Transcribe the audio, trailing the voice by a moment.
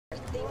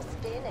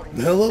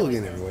Hello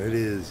again, everyone. It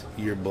is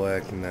your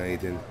Black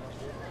Knight, and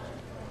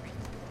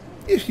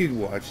if you'd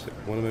watched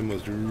one of my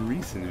most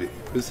recent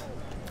videos,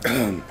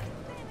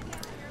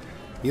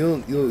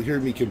 you'll hear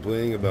me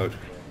complaining about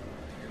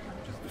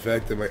the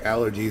fact that my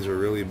allergies were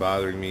really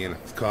bothering me and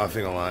I was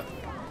coughing a lot.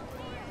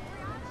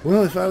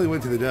 Well, I finally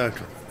went to the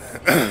doctor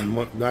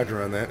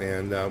on that,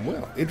 and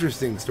well,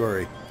 interesting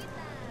story.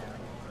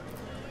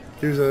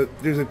 There's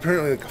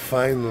apparently like a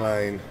fine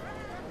line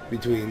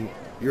between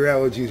your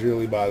allergies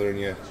really bothering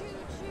you,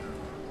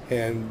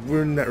 and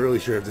we're not really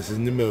sure if this is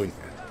pneumonia.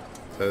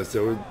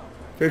 So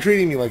they're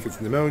treating me like it's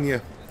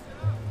pneumonia.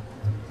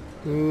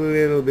 A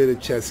little bit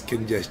of chest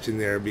congestion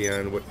there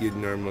beyond what you'd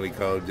normally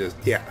call just,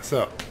 yeah,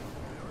 so.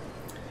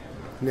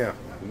 Now,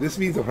 this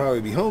means I'll probably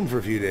be home for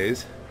a few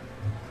days.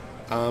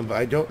 But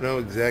I don't know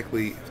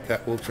exactly if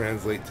that will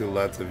translate to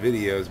lots of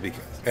videos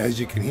because, as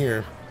you can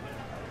hear,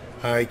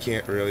 I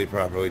can't really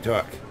properly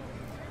talk.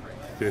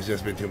 There's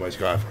just been too much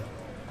coughing.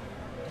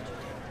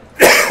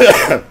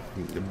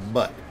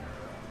 But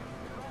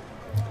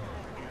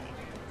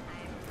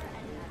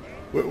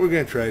what we're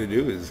going to try to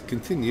do is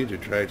continue to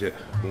try to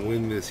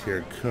win this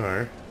here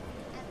car.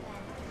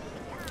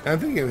 I'm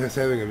thinking of just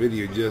having a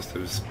video just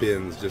of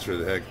spins, just for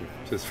the heck,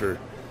 just for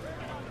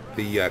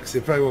the yucks.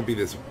 It probably won't be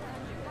this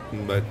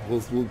one, but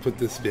we'll put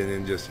this spin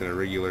in just in a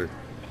regular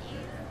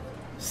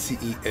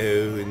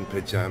CEO in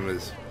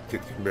pajamas,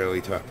 can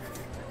barely talk.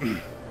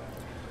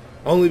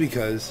 Only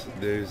because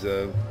there's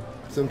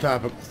some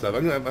top-up stuff.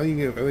 I'm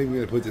even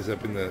going to put this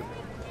up in the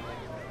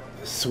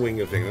swing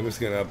of things. I'm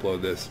just going to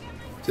upload this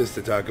just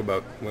to talk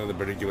about one of the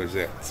particular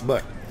sets.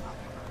 But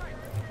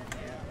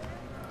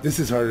this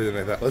is harder than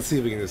I thought. Let's see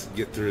if we can just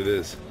get through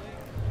this.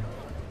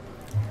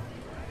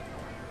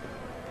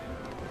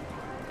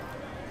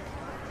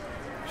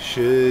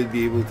 Should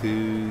be able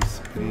to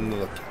spin the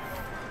lucky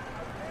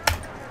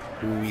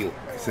wheel.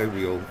 I said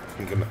wheel.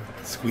 Can come out.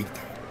 Squeaked.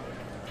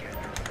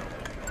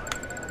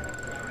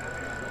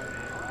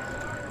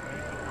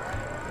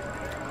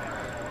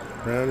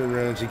 Round and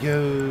round she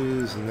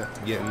goes.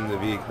 Not getting the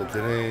vehicle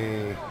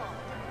today.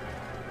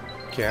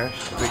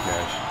 Cash? I'll take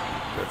cash.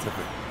 That's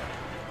okay.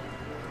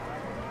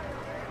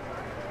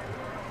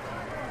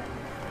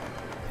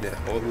 Yeah,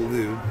 what we'll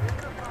do.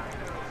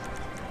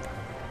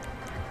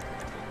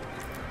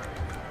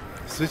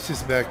 Switch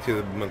this back to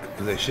the bunker,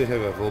 because I should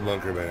have a full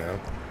bunker by now.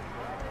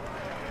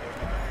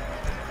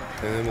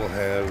 And then we'll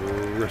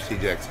have Rusty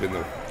Jack spin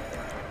them.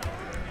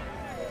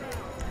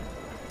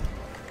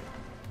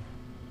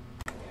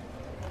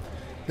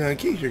 Now, in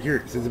case you're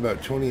curious, it's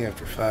about 20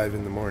 after 5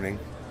 in the morning,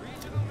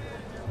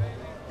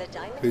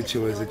 which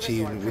was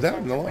achieved without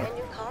an alarm.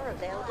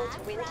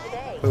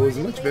 But it was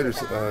a much better,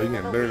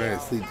 better night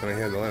of sleep than I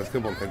had the last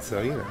couple of nights,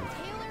 so, you know.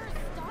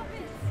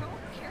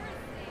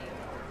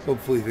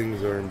 Hopefully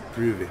things are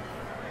improving.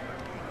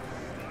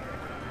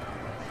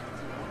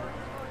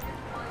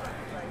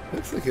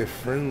 Looks like a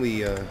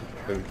friendly,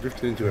 I've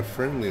drifted into a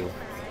friendly line.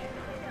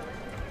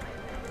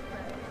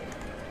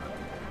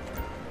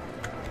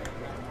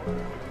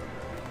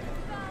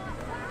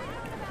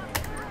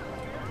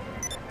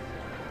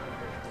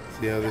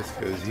 See how this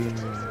goes.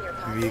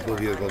 Vehicle.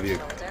 Indulge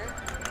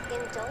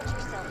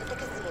yourself at the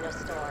casino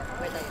store,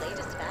 where the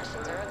latest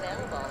fashions are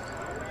available.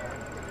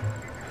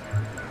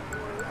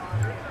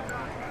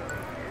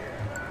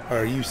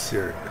 Are you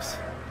serious?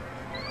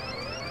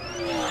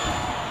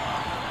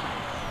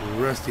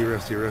 Rusty,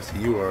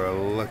 you are a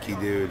lucky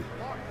dude.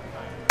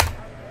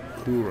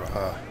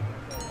 Hoorah.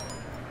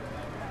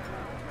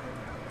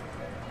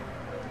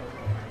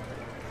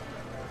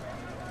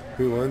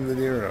 Who won the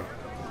Nero?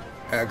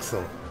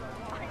 Excellent.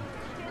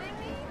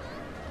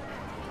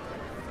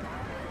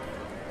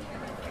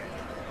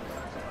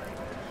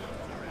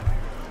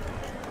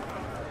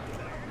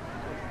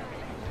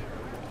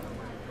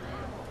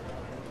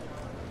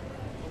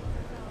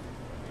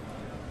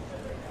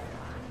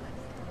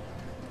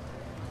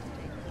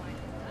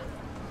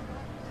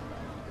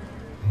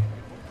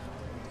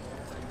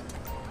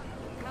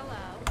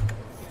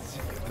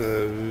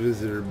 The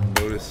visitor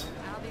bonus.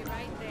 I'll be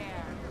right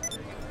there.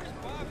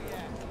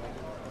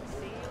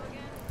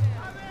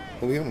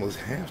 Well, we almost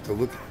have to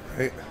look,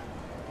 right?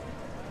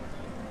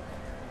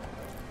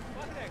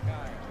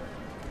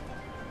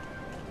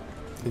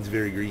 It's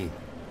very green.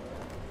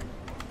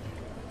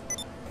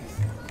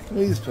 Well,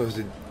 he's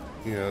posted,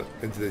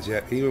 into the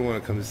chat. Anyone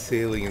want to come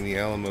sailing in the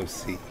Alamo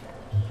Sea?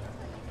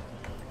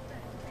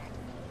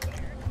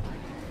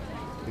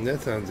 And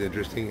that sounds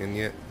interesting, and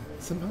yet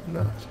somehow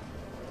not.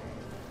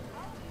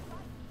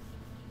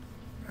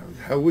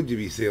 How would you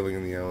be sailing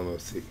in the Alamo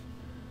Sea?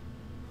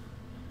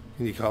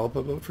 Can you call up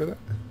a boat for that?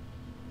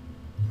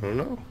 I don't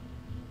know.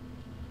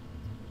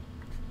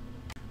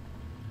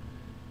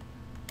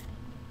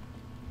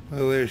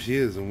 Well, there she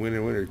is, a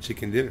winner,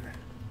 chicken dinner.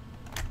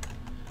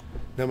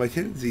 Now, my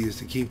tendency is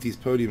to keep these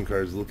podium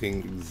cars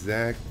looking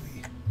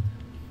exactly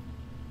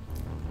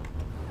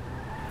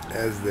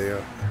as they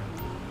are.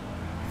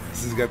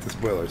 This has got the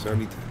spoiler, so I don't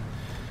need to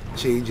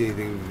change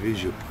anything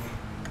visually.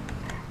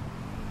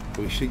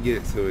 We should get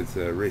it so it's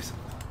raceable.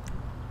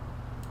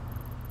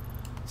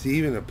 See,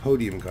 even a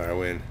podium car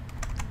win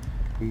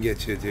can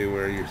get you to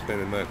where you're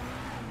spending money.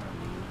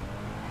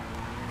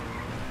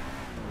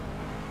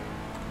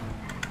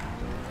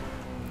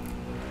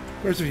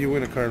 Of course, if you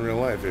win a car in real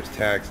life, there's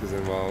taxes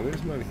involved.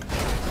 There's money.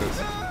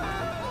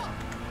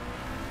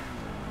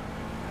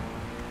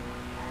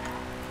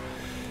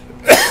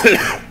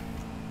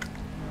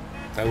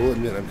 I will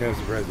admit, I'm kind of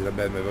surprised at how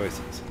bad my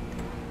voice is.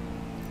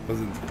 It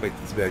wasn't quite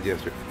this bad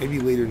yesterday. Maybe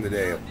later in the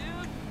day,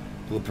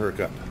 it'll perk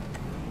up.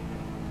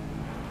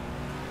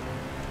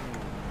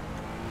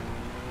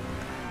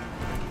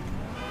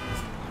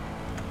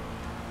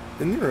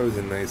 The Nero is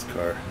a nice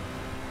car.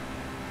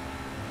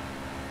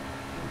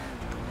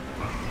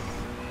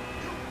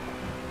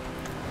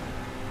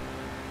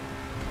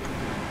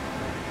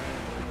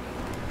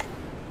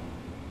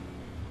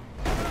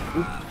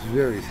 Oops,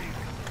 very easy.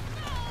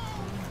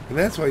 And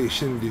that's why you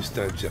shouldn't do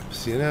stunt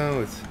jumps. You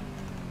know,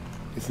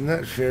 it's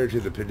not fair to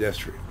the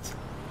pedestrians.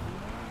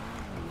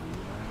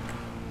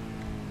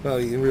 Well,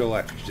 in real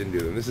life, you shouldn't do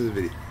them. This is a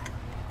video.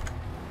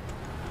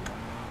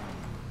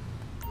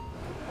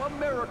 What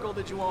miracle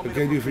did you want me What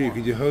can I do for you?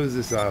 perform? Could you hose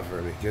this off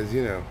for me? Because,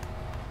 you know,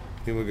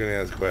 people are going to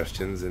ask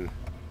questions and...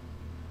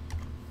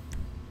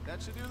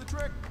 That should do the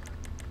trick.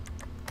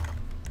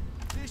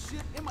 This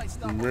shit, it might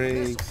stop on the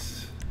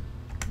Brakes.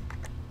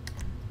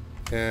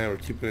 Yeah, we're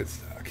keeping it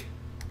stock.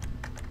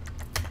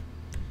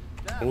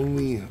 missile.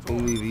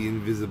 Only the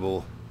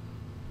invisible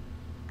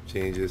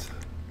changes.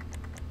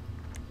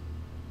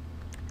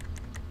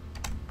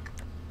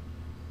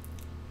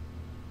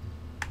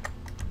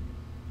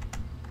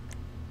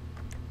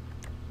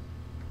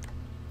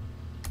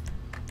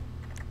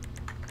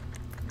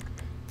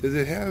 Does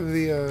it have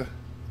the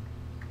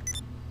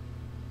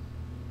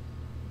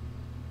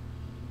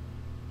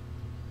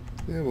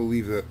yeah, we'll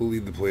leave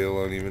the plate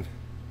alone even.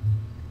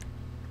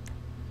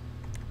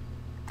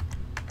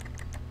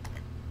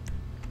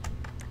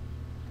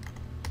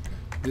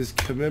 Just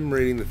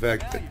commemorating the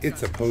fact that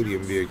it's a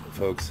podium vehicle,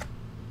 folks.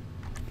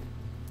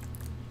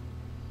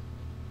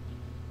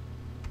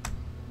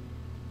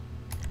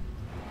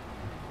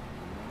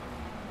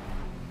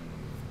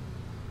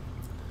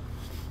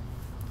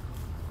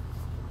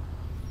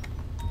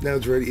 Now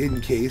it's ready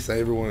in case I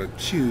ever want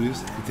to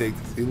choose to take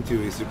this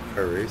into a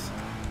supercar race.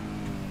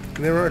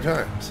 And there are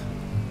times.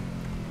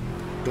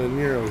 But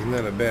Nero is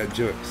not a bad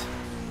choice.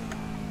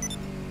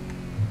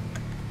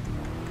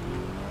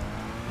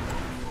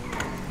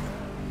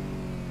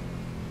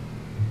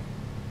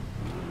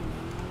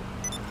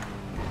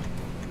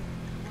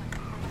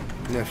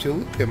 Now if you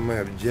look at my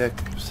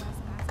objectives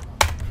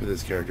for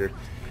this character,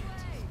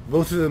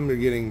 both of them are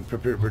getting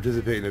prepared to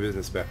participate in a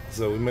business battle,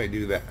 so we might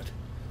do that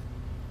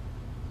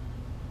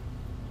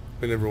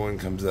whenever one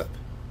comes up.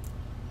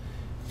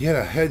 You had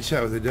a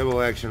headshot with a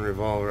double action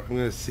revolver. I'm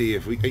going to see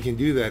if I can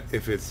do that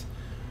if it's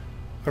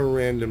a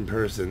random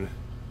person.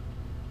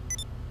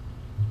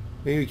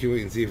 Maybe we can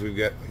wait and see if we've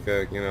got like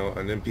a, you know,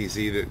 an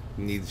NPC that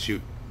needs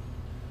shooting.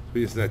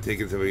 We're just not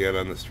taking somebody out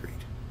on the street.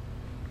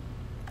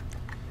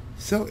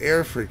 Sell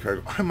air freight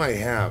cargo. I might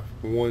have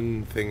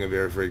one thing of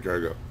air freight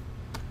cargo.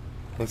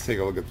 Let's take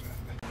a look at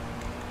that.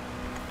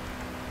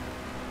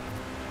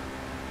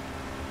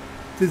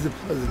 This is a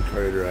pleasant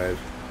car to drive.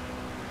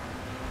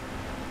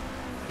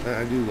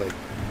 I do like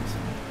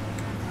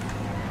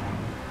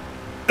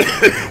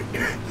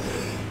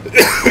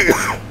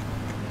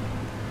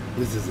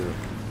this is a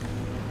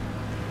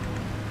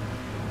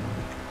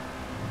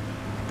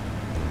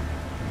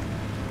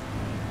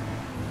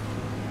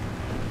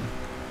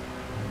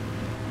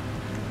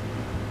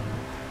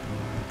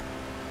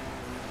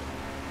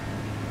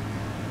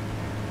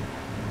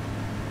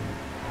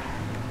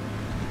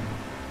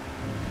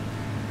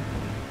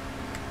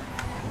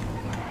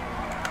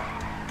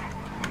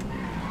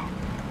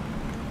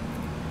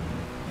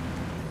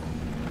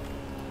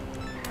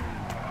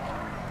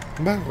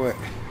by the way,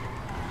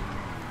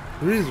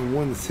 there is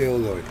one sale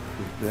going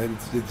on.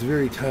 It's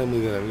very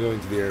timely that I'm going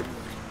to the airport.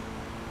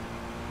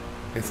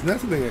 It's not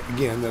something,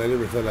 again, that I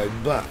never thought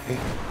I'd buy,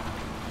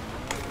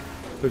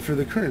 but for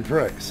the current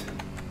price,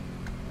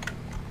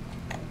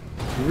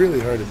 it's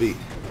really hard to beat.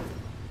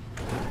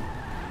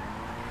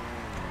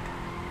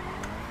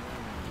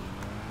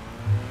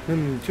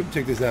 Come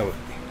check this out with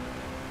me.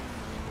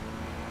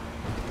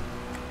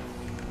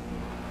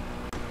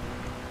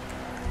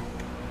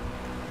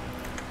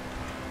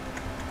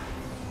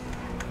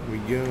 We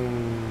go.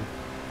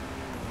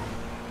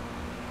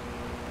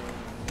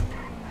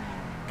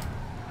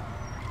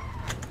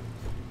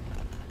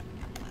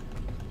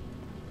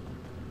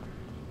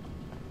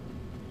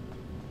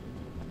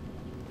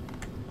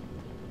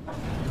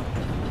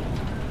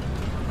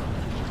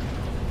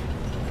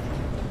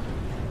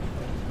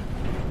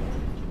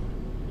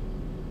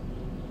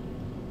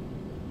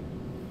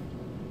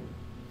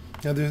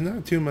 Now there's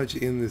not too much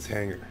in this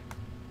hangar.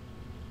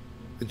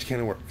 It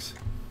kind of works.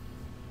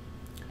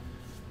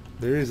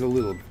 There is a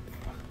little bit.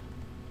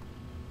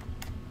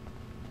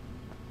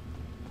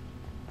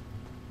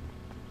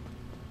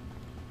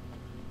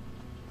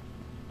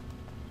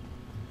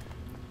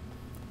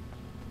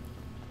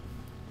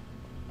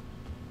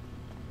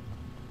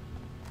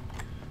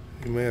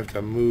 You might have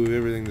to move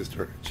everything to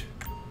storage.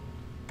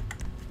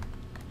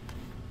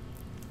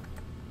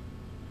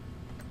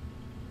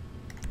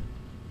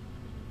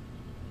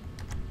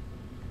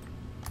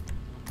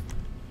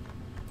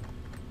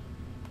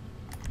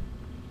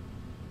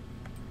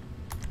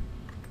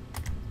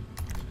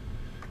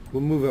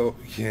 We'll move out what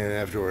we can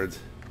afterwards.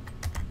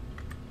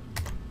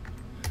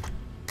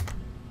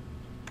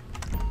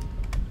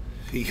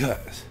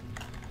 Because,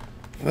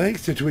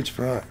 thanks to Twitch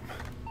Prime,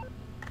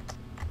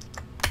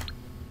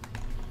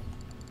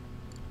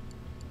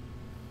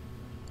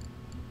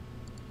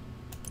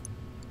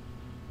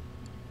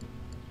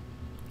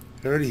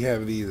 I already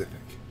have these, I think.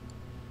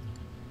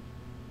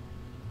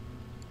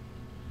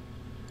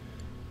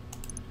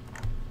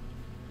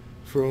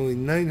 For only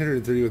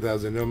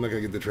 931,000. No, I'm not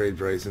going to get the trade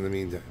price in the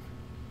meantime.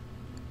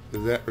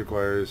 So that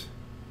requires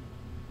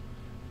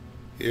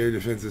air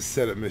defense's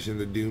setup mission,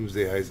 the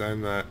Doomsday Heist.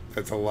 I'm not.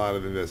 That's a lot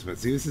of investment.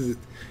 See, this is.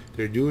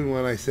 They're doing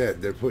what I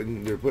said. They're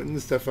putting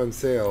the stuff on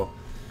sale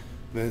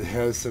that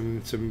has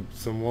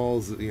some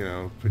walls, you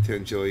know,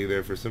 potentially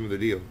there for some of the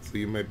deals. So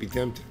you might be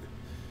tempted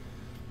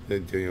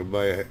to, you know,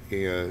 buy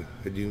a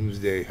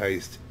Doomsday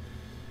Heist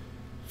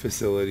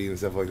facility and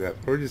stuff like that.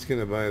 We're just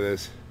gonna buy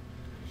this.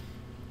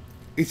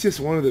 It's just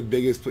one of the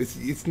biggest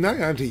places. It's not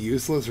onto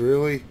useless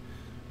really,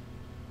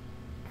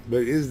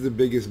 but it is the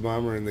biggest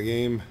bomber in the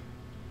game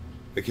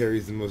that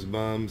carries the most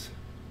bombs.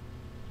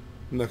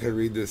 I'm not going to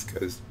read this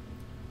because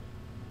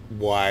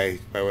why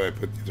would I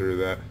put you through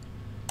that?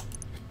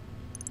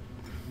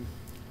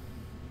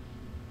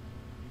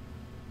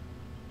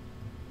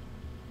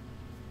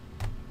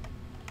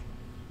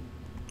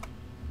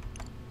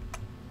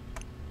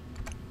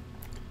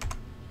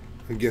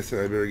 I'm guessing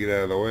I better get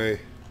out of the way.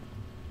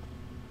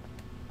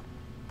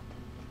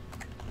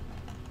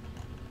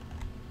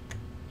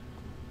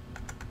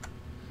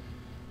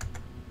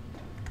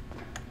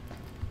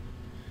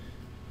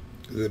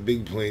 The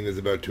big plane is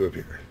about to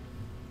appear.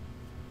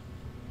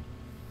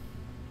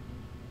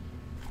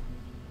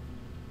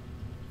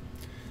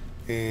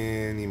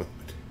 Any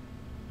moment.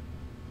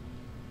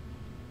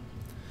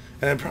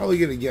 And I'm probably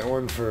going to get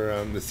one for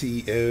the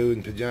CEO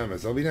in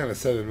pajamas. I'll be down to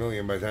 7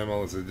 million by the time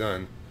all this is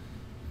done.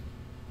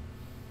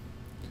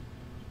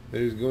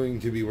 There's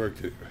going to be work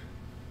to do.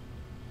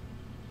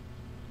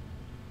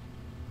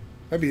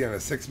 I'll be down to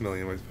 6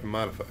 million when it's been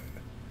modified.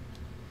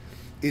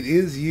 It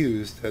is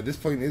used, this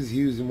plane is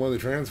used in one of the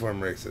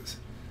transform races.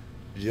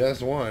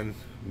 Just one,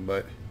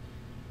 but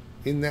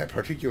in that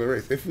particular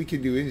race, if we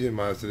could do engine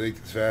mods to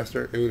make this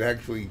faster, it would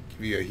actually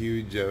be a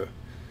huge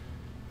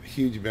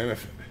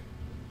benefit.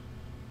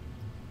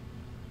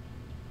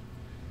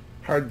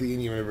 Hardly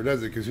anyone ever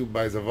does it because who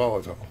buys a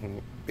volatile?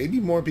 Maybe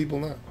more people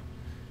now,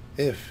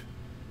 if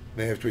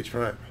they have Twitch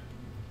Prime.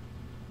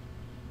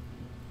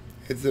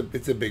 It's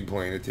a big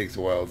plane. It takes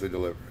a while to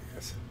deliver, I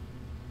guess.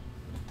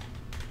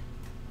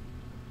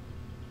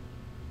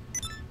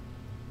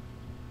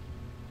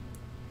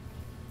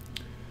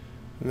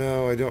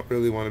 No, I don't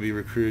really want to be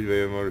recruited by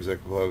a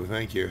motorcycle club.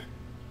 Thank you.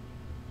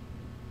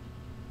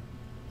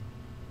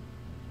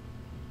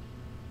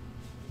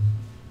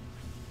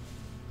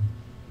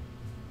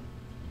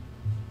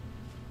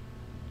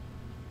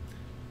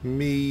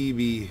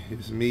 Maybe,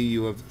 just maybe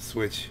you'll have to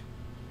switch.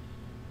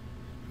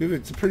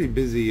 It's a pretty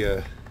busy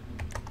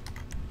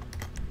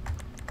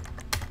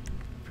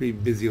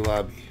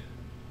lobby.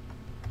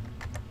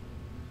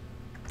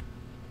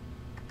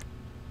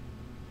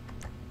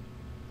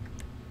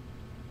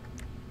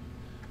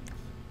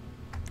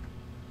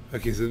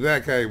 Okay, so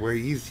that guy, where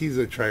he's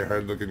a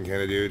try-hard looking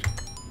kind of dude.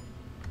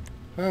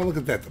 Oh, look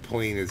at that, the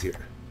plane is here.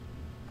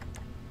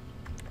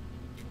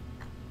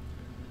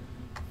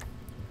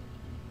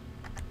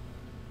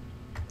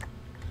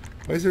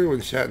 Why is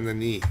everyone shot in the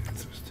knee?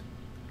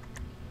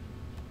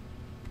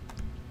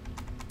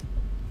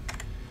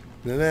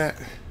 Now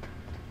that,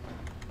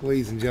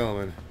 ladies and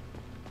gentlemen,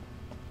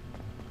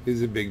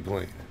 is a big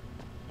plane.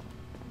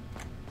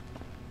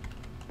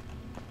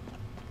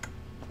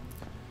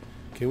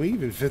 Can we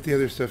even fit the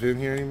other stuff in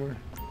here anymore?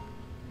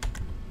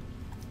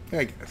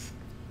 I guess.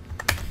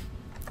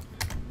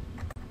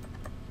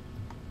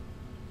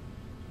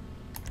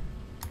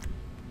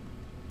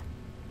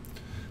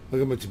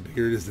 Look how much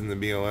bigger it is than the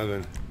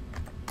B11.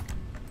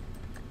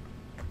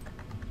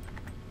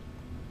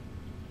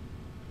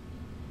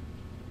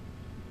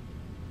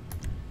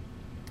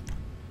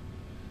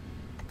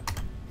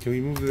 Can we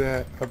move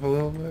that up a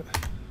little bit?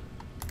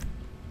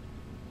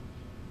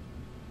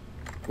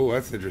 Oh,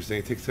 that's interesting.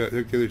 It takes the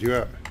other two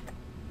out.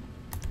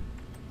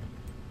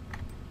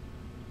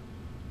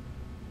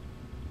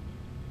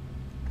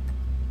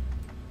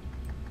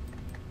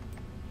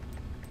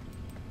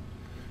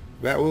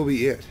 That will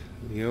be it.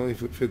 You can only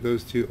fit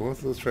those two.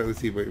 Let's try. Let's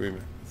see. Wait a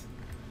minute.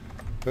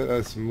 Let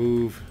us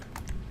move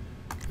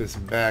this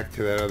back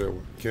to that other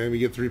one. Can we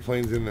get 3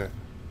 planes in that?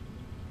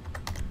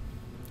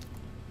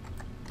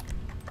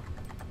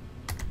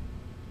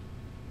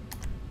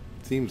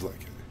 Seems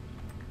like it.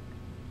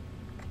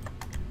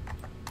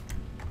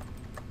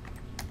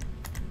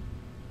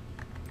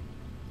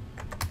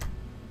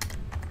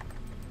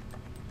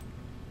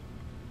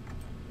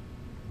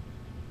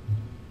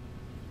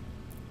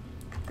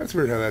 That's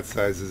weird how that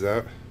sizes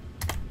out.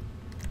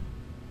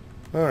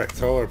 Alright,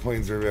 so all our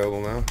planes are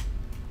available now.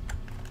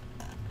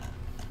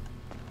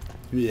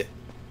 Yeah.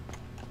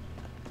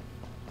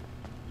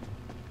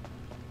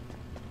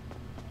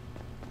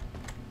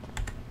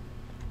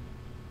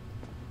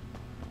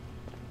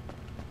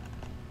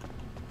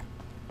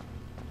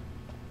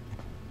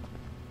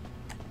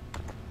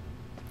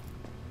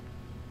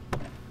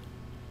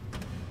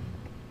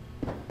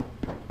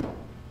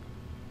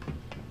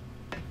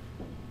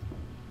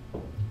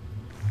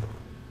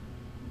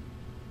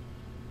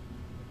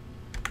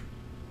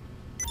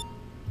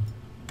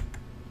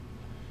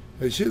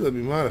 They should let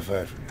me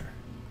modify from here.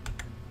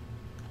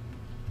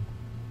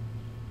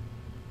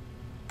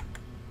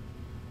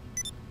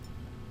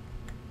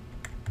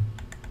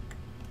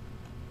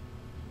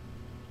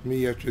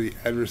 Me after the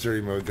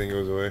adversary mode thing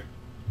goes away.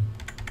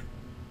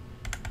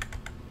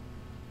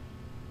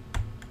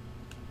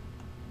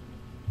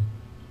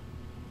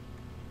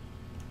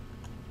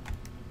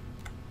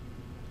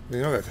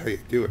 You know that's how you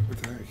do it. What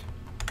the heck?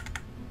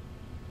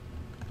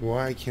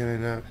 Why can't I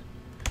not?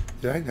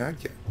 Did I not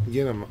get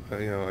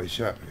a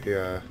shop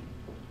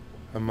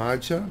a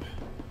mod shop?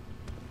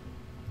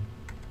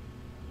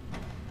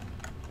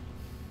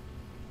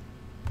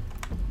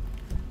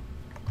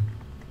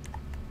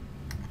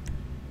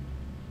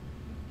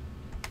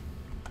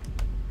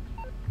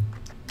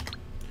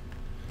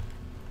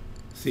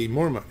 See,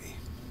 more money.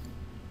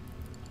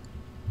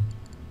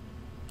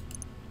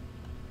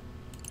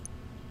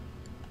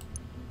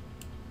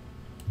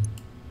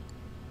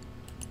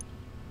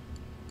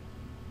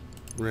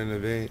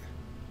 Renovate.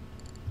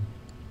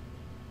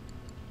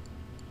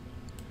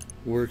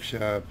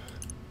 Workshop.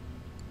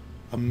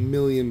 $1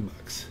 million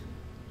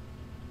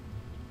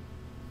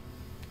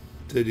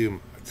to do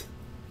mods.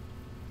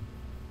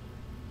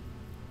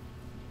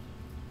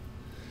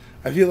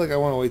 I feel like I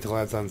want to wait till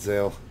that's on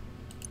sale.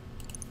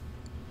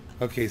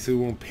 Okay, so we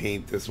won't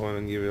paint this one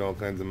and give it all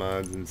kinds of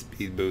mods and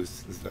speed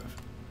boosts and stuff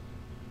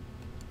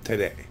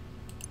today.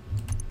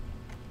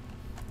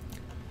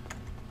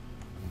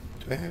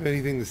 Do I have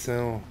anything to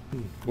sell?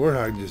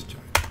 Warthog just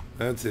joined.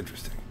 That's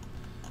interesting.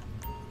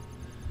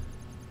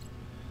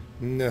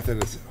 Nothing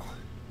to sell.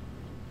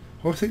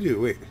 What if I do?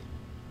 Wait.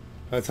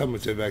 That's how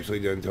much I've actually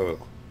done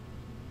total.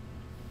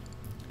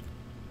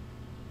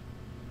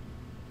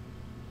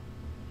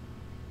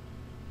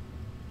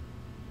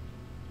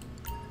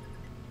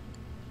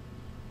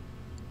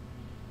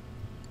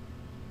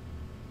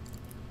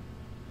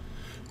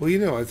 Well, you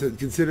know, I said,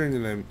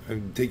 considering that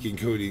I'm taking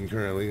codeine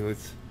currently,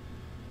 let's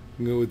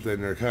go with the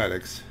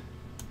narcotics.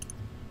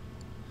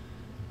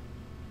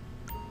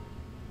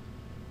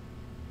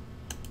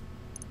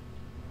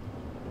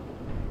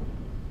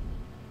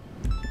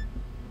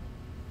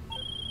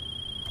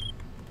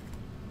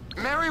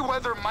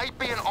 Merryweather might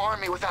be an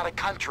army without a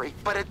country,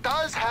 but it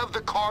does have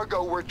the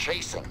cargo we're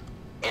chasing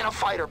in a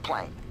fighter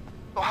plane.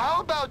 So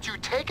how about you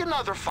take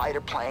another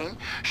fighter plane,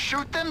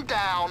 shoot them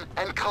down,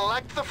 and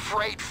collect the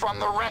freight from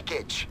the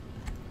wreckage?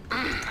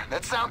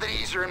 That sounded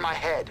easier in my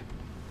head.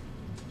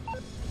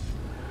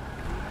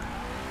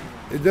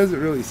 It doesn't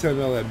really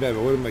sound all that bad,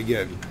 but what am I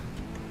getting?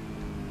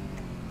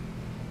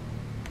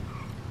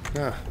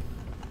 Ah.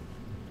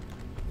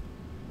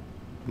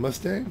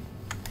 Mustang?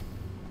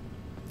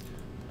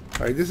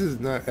 Alright, this is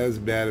not as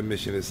bad a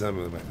mission as some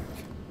of them, I think.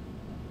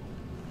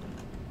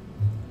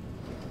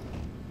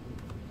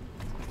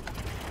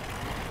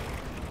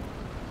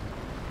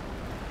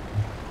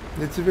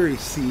 It's a very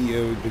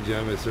CEO in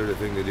pajamas sort of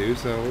thing to do,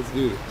 so let's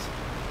do this.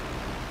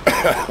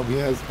 I'll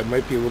be honest, I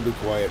might be a little bit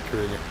quiet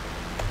during it.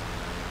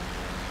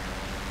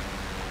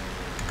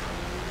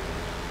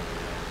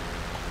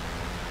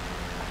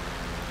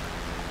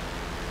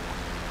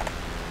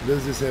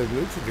 Does this have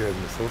moves? It has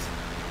missiles.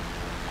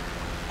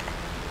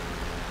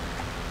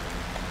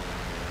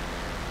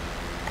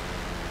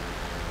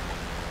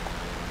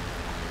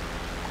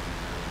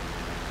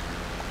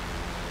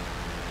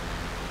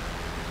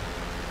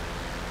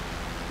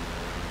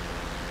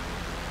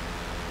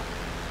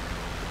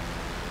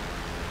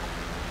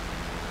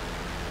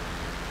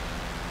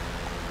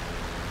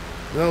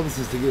 Well, this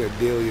is to get a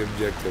daily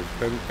objective.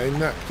 I'm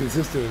not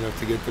consistent enough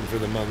to get them for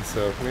the month,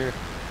 so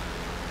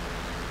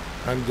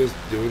I'm just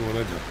doing what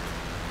I do.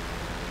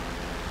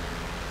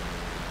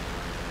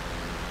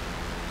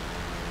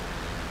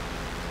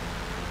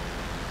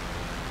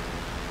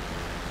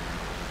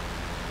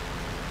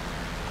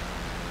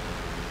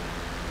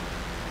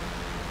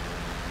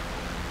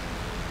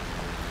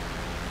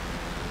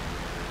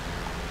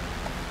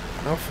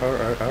 How far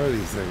are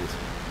these things?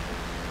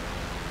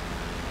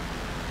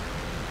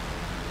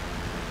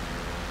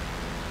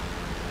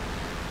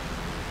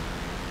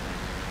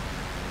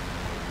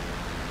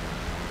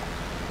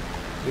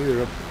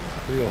 They're up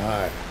real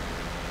high.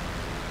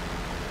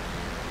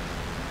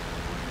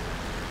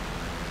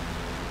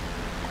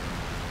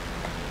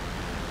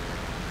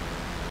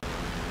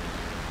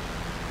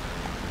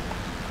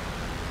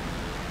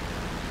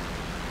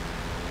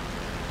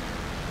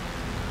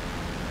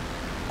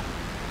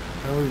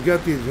 Now we've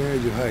got the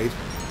advantage of height.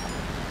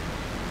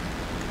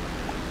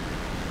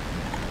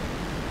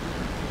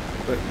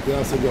 but they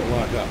also don't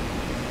lock up.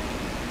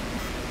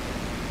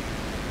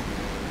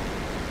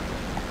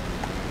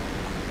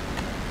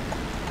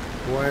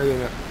 Why are they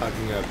not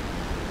locking up?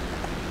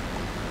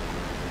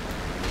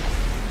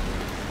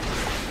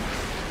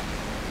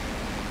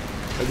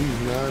 Are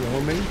these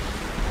non-homing?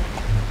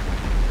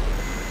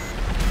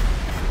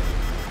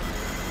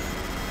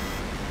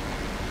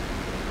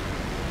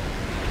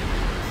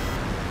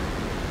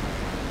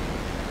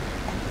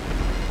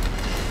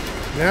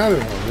 Now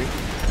they're homing.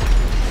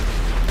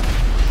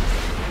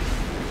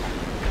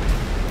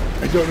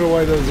 I don't know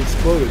why those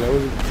exploded. I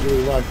wasn't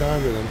really locked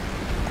onto them.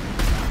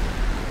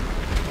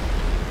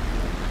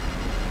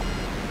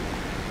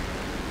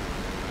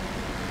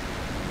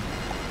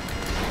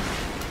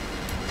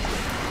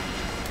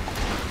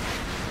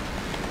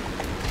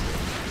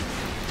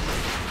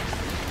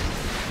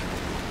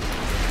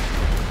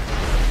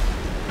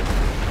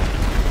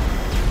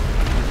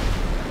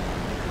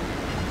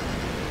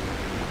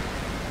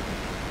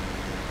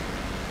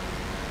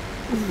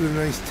 This is a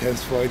nice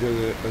test flight of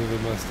the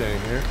Mustang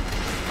here.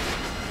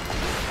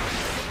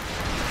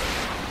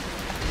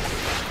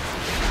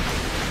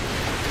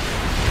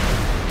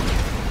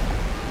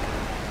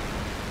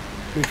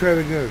 We try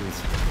the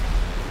guns.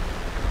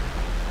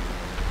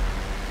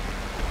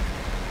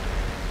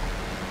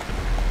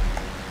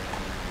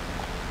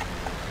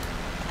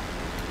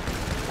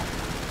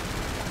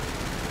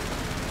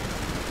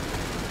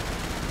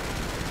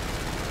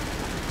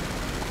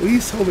 Well,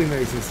 he's holding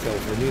nice and still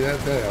for me. That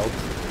helps.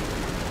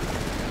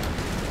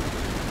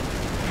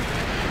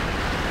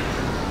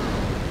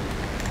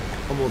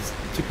 Almost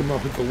took him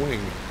off with the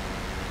wing.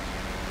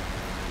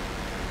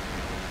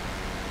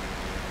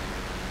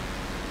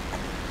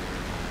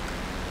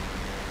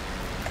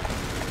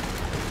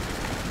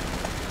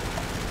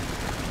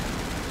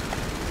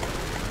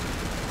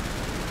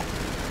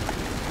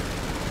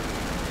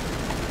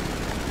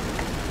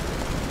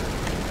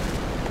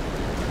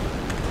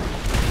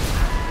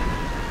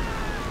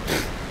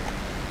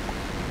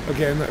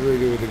 Okay, I'm not really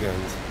good with the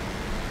guns.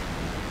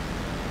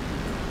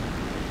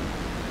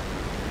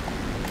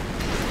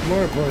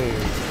 More planes.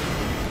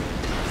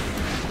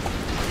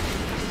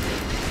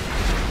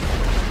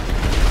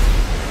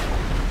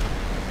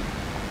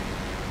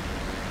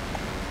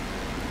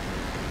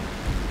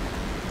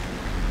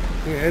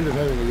 I'm gonna end up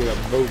having to get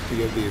a boat to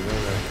get these,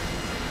 aren't I?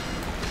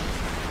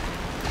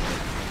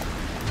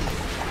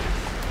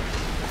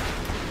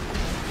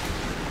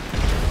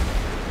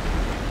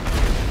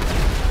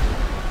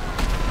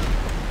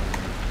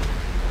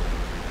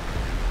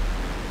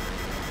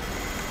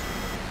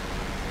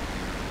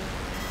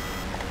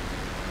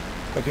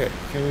 Okay,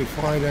 can we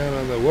fly down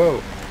on the...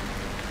 Whoa!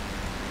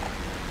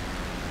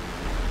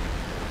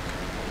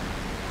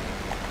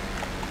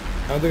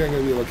 I don't think I'm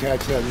going to be able to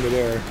catch that in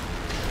midair.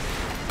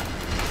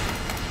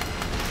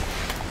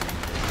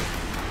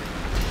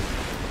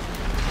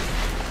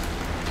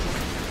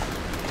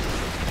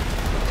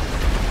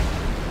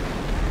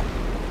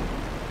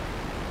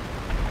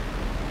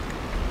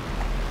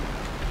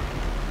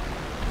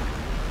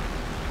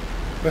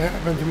 What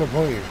happened to my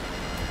plane?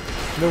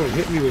 No one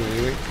hit me with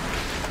anything.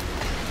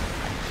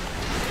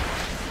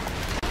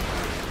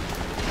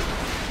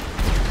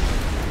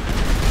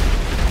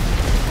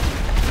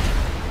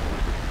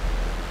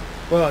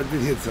 Well, I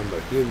did hit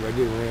somebody. I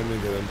did ram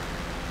into them.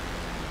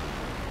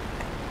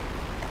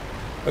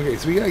 Okay,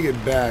 so we gotta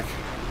get back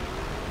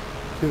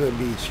to the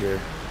beach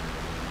here.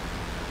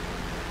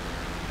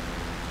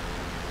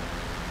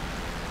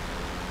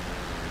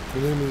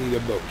 And then we need a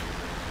boat.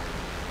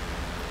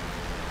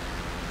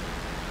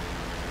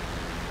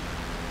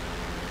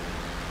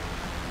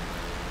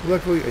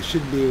 Luckily, I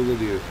should be able to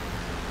do it.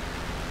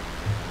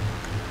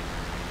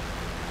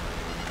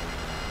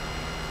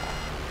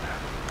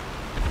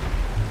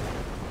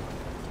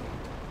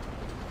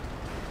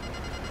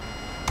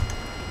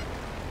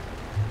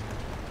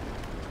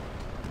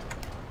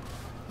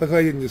 Luckily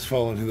I didn't just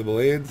fall into the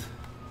blades.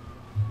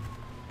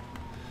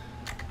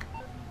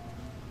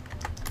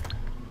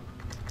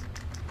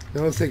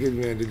 Now let's take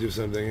advantage of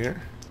something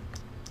here.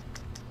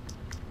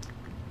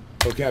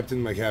 Oh,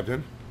 Captain, my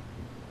Captain.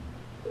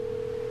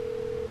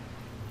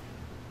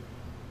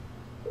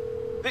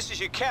 This is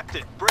your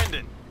captain,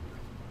 Brendan.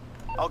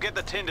 I'll get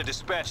the tender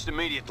dispatched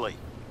immediately.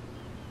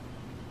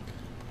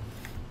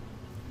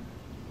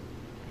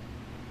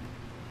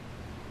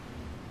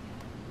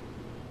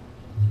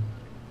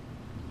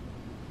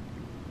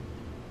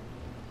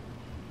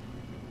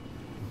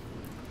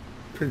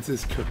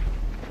 Princess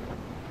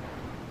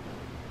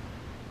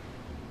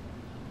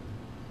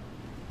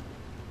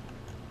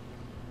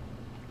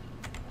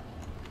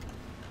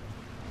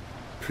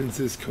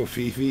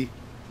Kofifi.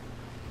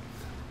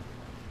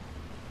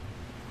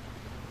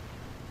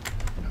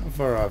 How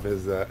far off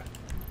is that?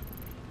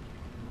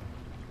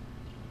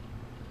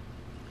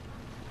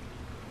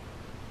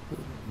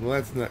 Well,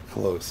 that's not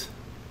close.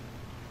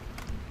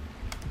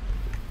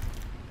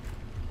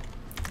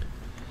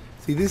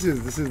 See, this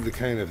is the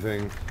kind of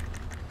thing.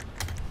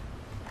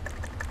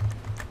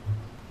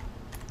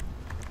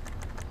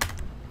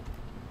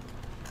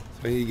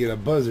 So I need to get a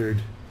buzzard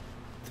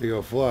to to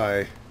go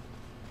fly.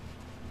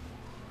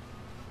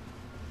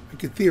 I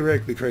could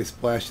theoretically try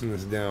splashing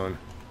this down.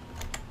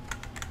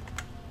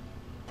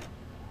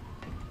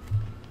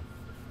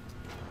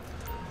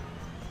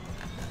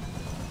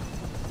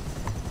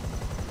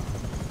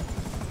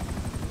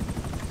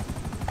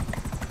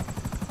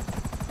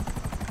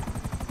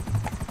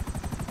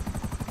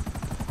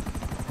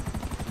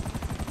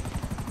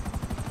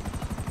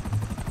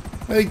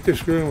 I think they're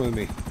screwing with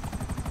me.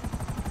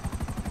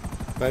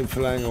 I'm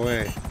flying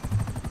away.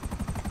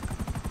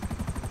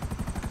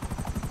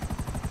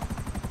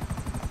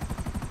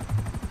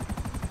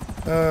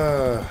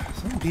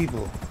 Some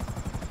people.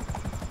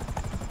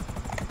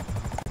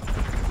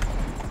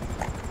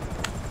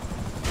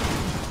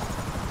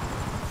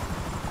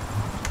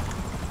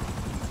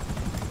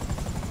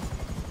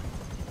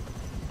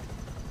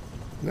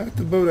 Not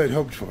the boat I'd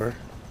hoped for.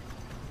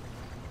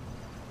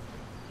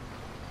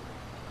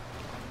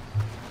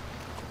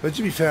 But it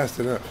should be fast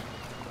enough.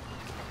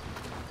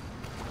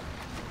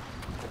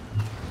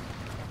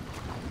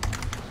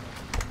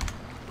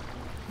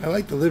 I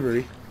like the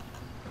livery.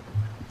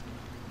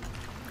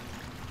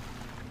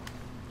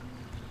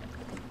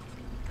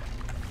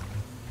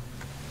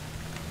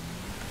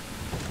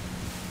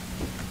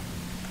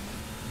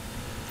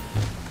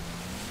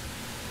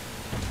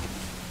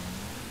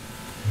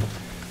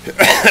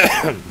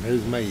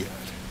 There's my yacht.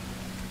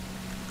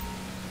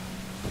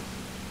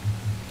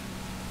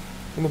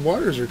 Well, the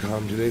waters are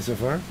calm today so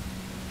far.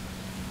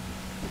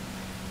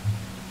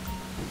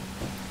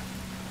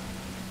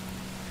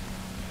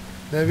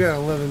 Now I've got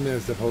 11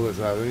 minutes to pull this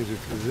off. Let me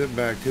just zip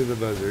back to the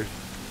buzzard.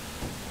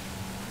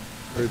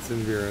 Or its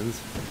environs.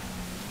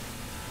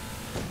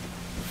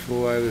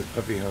 Fly this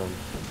puppy home.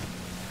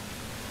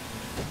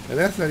 And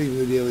that's not even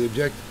the daily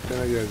objective.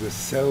 Then I gotta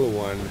just sell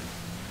one.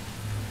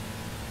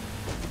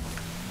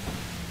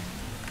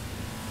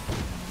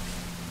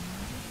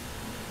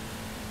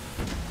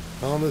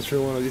 All this for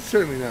one. It's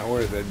certainly not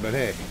worth it, but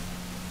hey,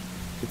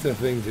 it's a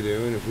thing to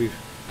do. And if we've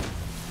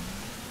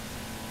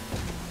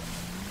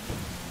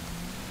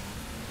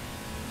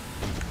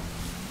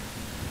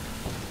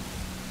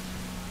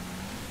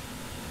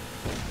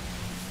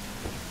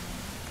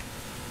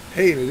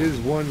hey, and it is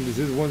one. This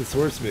is one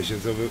source mission,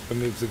 so if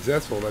I'm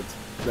successful,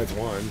 that's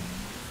one.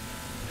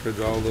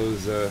 Towards all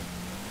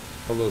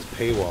those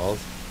paywalls.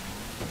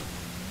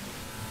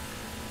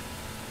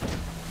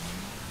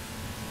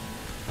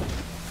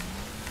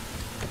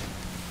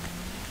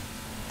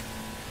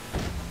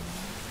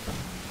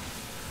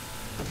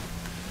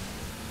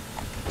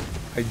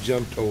 I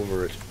jumped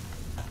over it.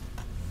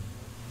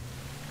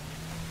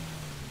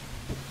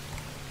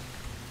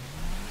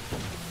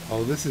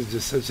 Oh, this is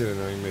just such an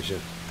annoying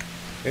mission.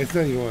 It's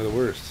not even one of the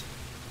worst.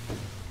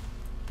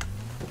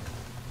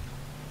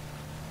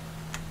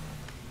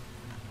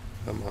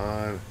 Come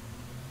on.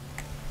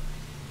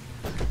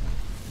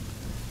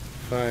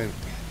 Fine.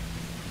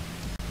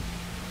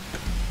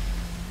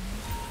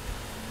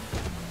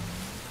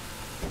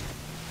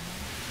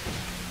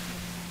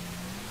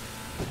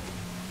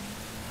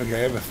 Okay, I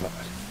have a thought.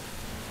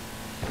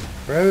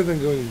 Rather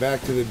than going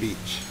back to the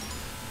beach,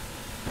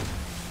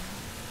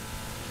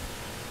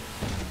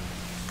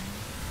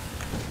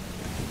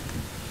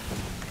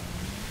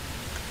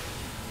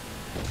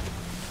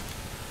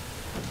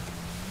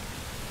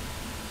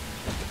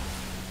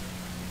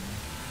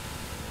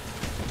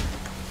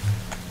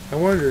 I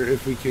wonder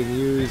if we can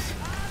use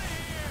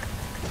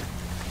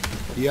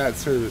yacht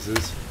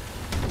services.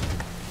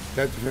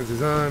 Yacht defense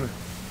is on.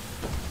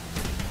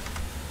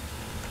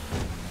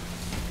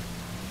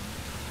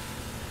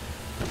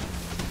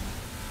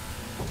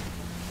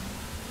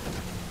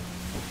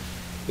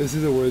 This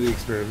is a worthy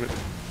experiment.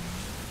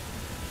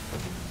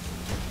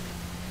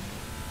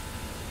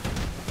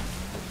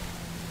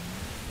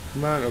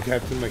 Come on, oh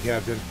Captain, my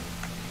Captain.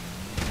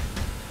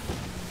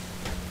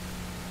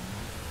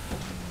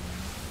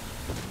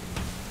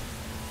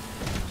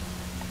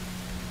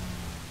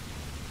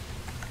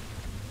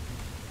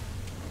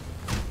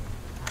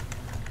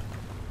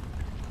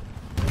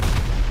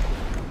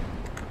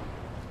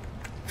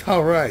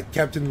 All right,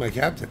 Captain, my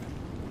Captain.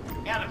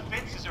 Yeah, the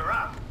fences are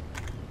up.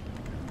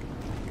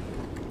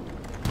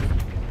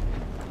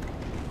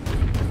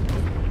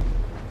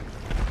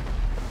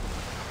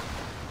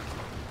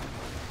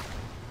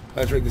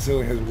 That's right, this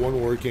only has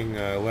one working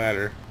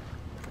ladder.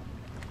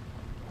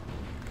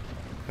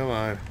 Come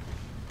on.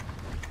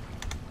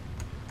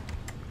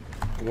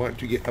 I want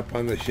to get up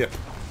on the ship.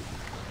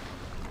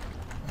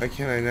 Why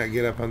can't I not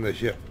get up on the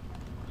ship?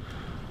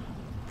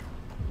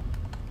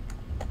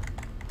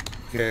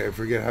 Okay, I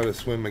forget how to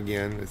swim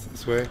again. It's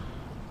this way.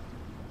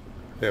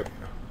 There we go.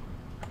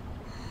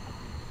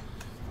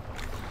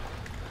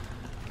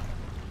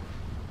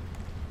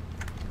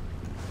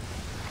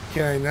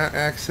 Can I not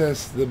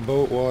access the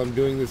boat while I'm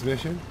doing this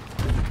mission?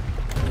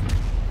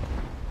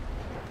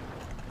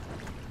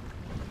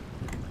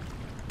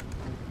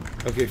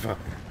 Okay, fine.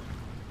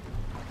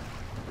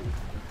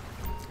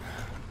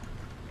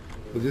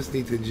 We'll just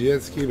need to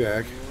jet ski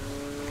back.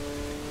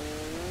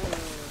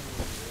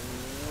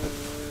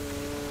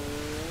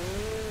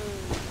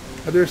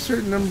 Are there a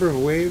certain number of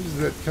waves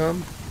that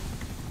come?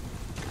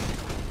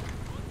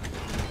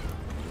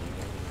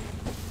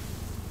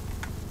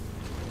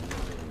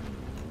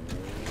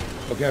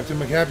 Oh, Captain,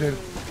 my Captain.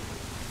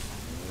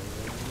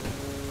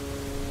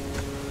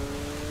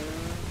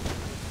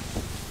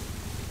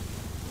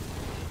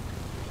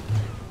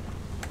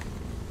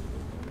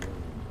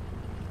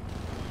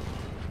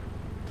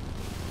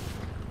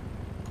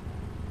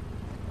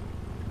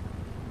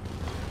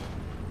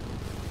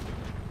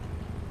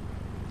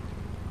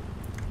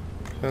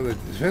 Well, the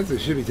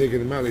defenses should be taking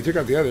them out. They took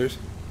out the others.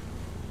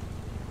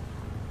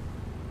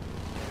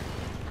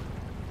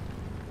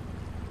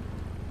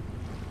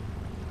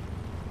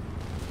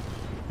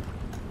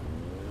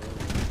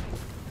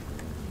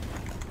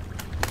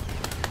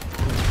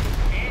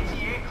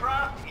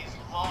 Anti-aircraft is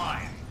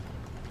live.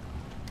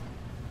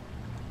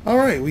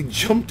 Alright, we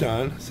jumped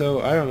on,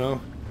 so I don't know.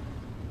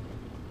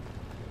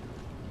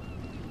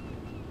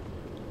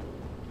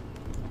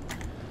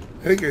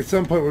 I think at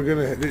some point we're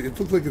gonna... It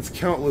looks like it's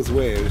countless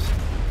waves.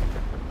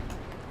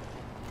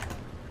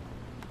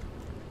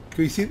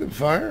 Can we see them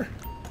fire?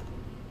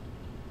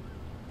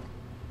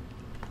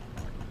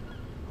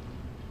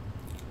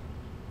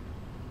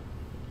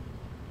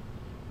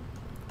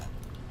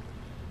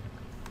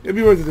 It'd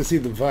be worth it to see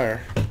them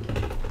fire.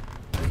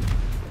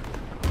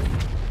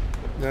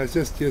 No, it's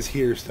just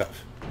hear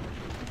stuff.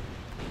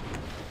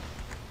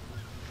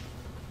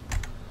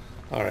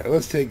 Alright,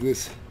 let's take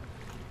this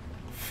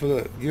for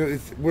the... You know,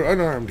 we're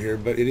unarmed here,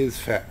 but it is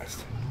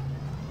fast.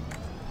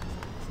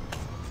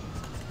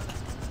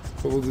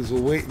 What we'll do is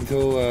we'll wait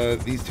until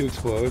these two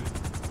explode.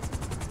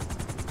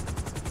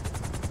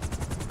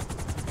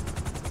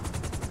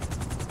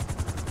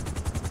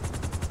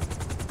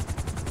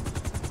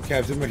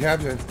 Captain, my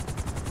Captain.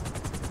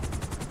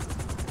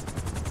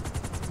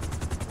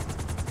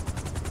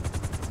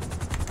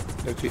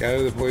 Have to be out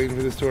of the plane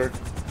for this torque.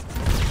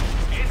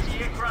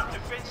 Anti-aircraft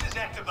defenses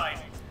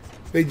activated.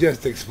 They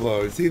just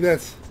explode. See,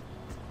 that's...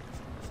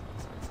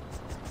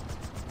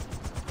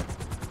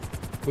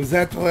 Was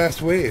that the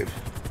last wave?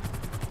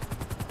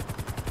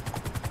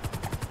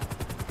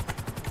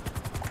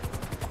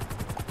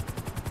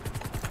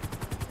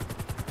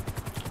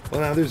 Well,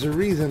 now there's a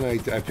reason I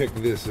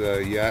picked this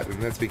yacht, and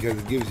that's because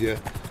it gives you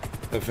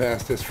the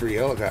fastest free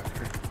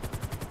helicopter.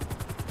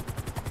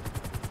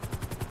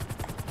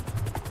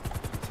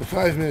 So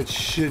 5 minutes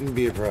shouldn't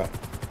be a problem.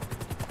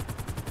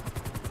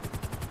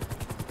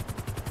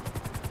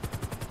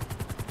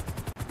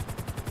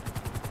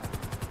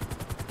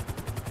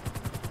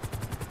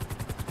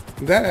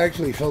 That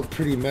actually felt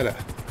pretty meta.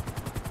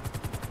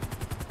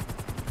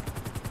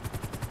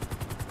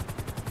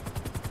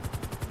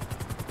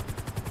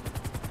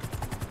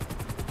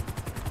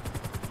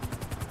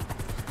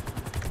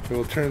 So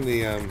we'll turn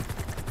the air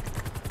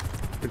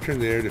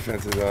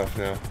defenses off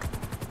now.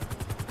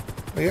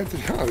 They have to.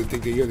 Oh,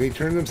 they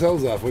turn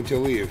themselves off once you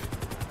leave.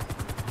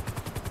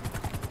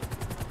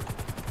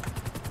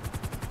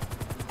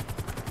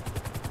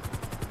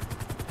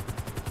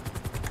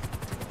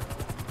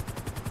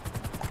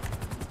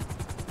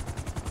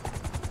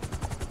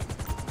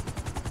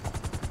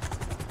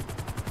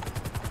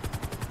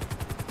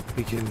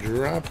 We can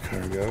drop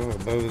cargo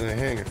above the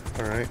hangar.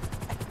 All right.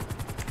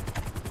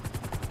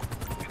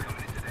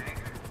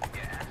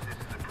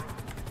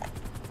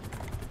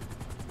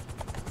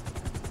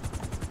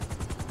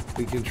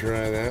 We can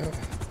try that.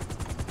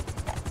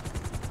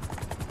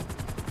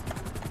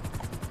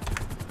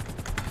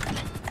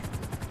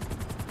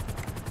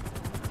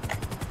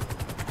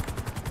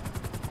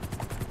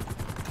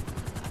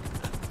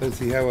 Let's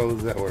see, how well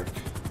does that work?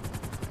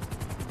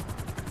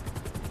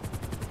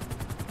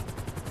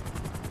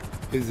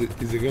 Is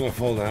it gonna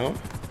fall down?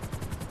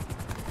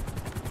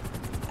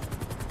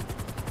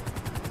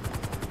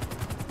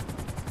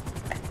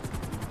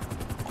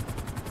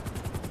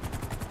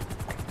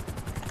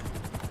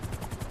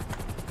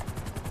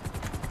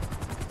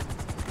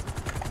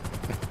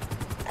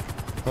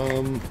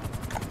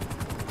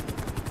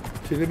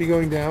 Should it be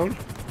going down?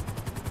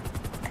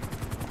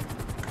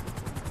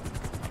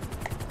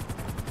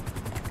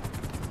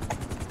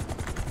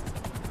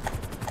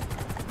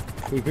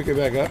 Can we pick it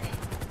back up?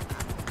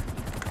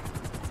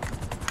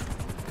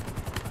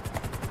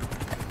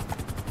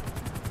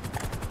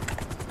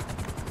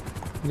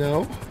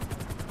 No.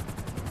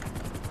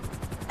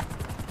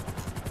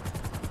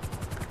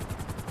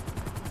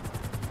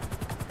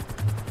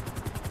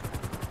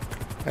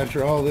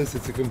 After all this,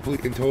 it's a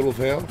complete and total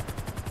fail?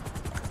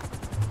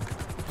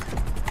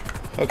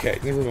 Okay,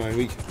 never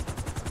mind.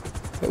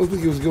 That looked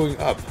like it was going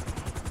up.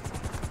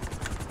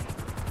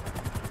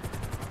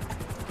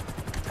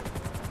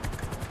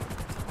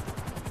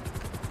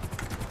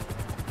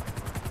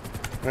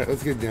 Alright,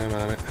 let's get down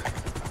on it.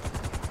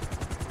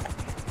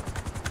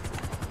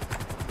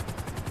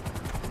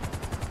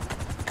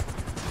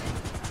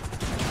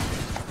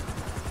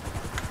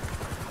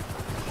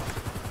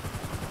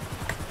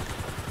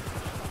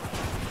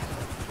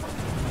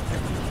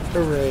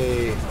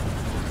 Hooray!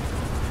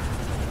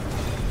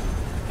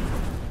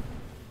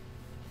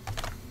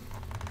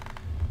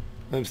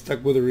 I'm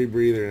stuck with a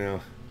rebreather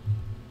now.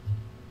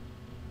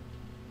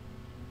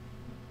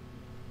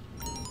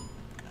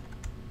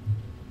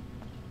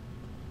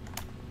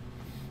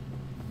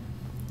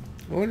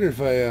 I wonder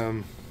if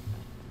I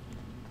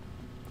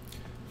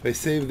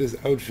save this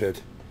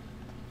outfit,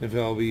 if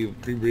I'll be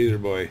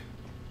rebreather boy.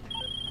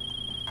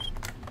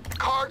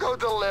 Cargo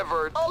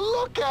delivered.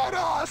 Oh, look at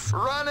us!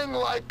 Running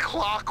like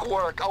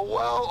clockwork, a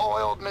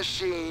well-oiled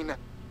machine.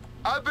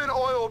 I've been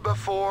oiled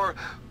before,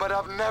 but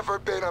I've never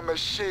been a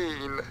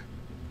machine.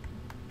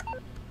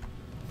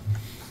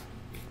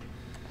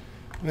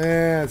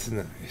 That's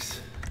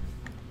nice.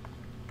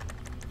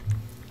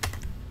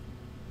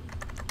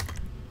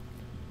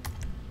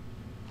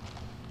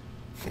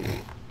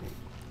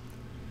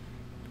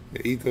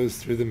 Yeah, eat those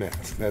through the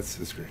mask. That's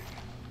just great.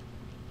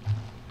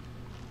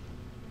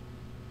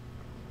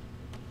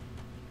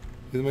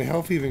 Is my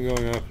health even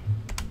going up?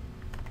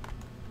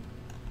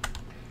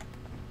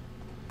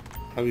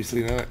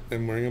 Obviously not.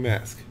 I'm wearing a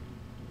mask.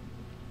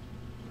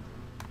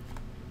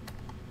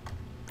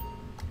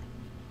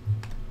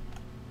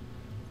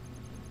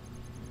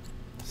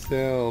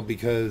 Sell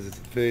because it's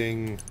a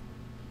thing.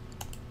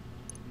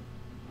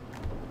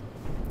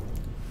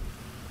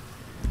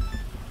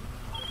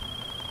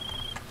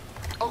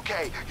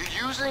 Okay,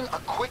 you're using a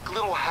quick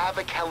little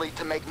Havoc heli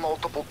to make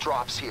multiple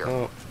drops here.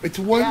 Oh, it's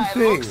one yeah,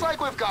 thing. It looks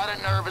like we've got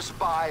a nervous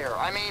buyer.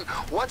 I mean,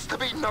 what's to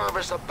be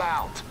nervous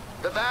about?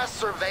 The vast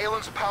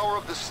surveillance power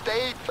of the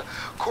state, the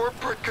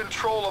corporate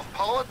control of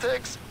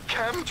politics,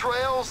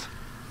 chemtrails?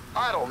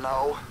 I don't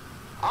know.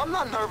 I'm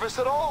not nervous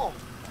at all.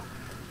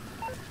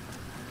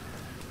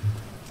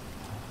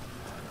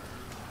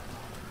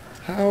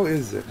 How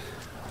is it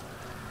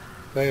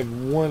that I have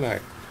one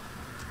item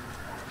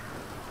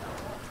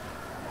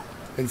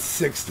and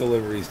 6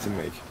 deliveries to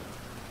make?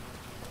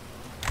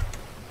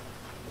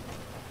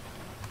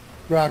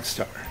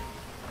 Rockstar,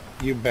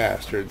 you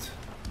bastards.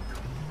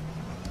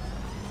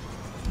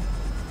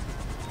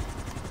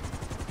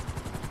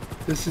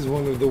 This is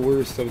one of the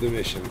worst of the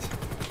missions.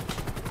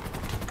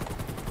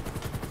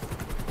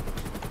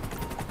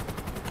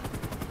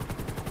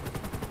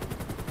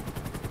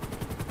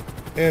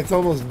 And it's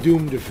almost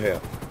doomed to fail.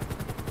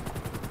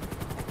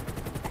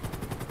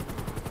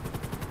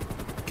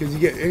 Because you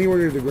get anywhere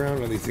near the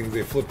ground on these things,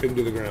 they flip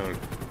into the ground.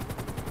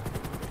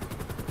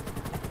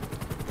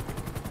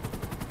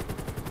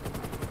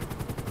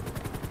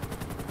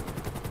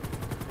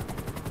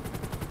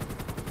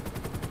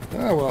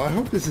 Oh, well, I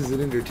hope this is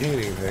an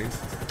entertaining thing.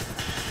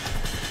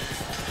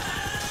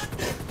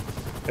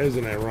 There's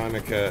an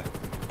ironic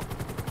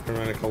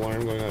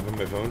alarm going off on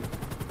my phone.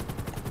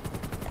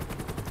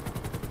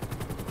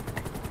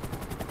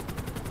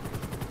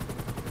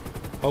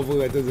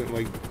 Hopefully that doesn't,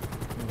 like,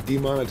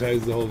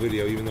 demonetize the whole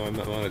video, even though I'm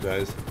not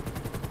monetized.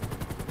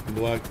 I'm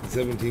blocked in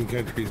 17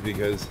 countries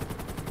because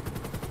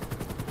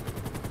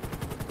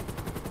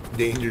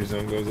Danger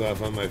Zone goes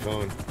off on my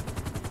phone.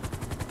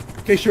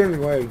 In case you're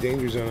wondering why I have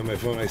Danger Zone on my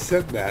phone, I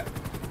set that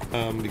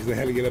because I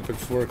had to get up at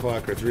 4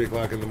 o'clock or 3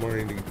 o'clock in the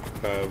morning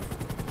to,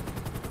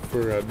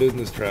 for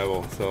business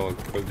travel, so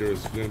there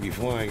was going to be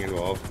flying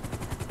involved.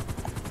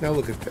 Now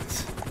look at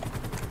this.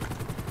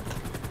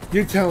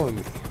 You're telling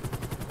me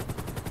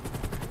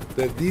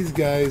that these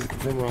guys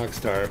from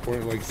Rockstar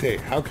weren't like, say,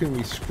 how can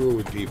we screw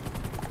with people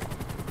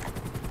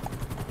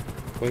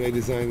when they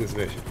designed this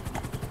mission?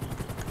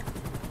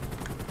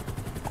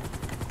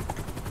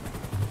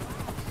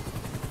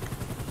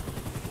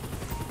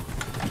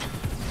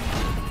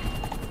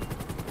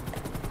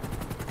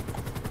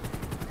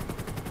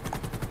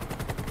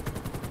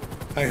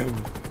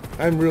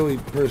 I'm really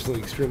personally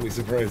extremely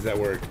surprised that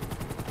worked.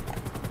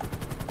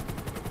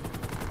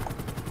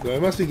 So I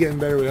must be getting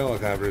better with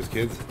helicopters,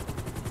 kids.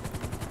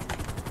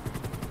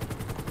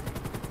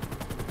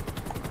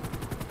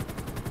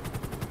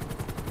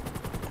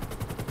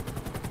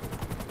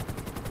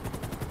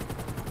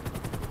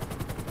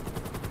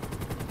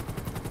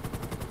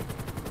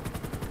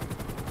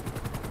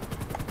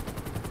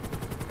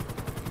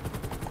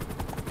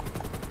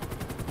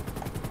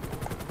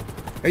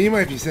 And you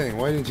might be saying,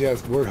 why didn't you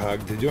ask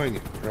Warthog to join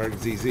you, or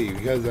CC?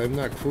 Because I'm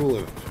not cruel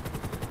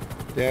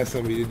enough to ask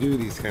somebody to do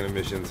these kind of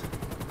missions.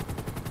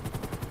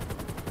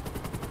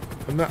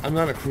 I'm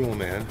not a cruel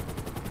man.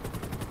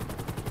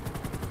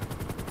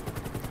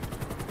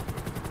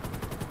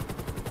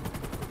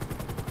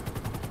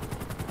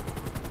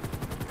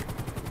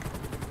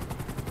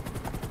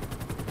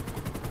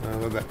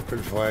 Oh, that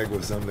red flag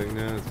was something.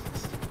 No, it's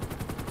just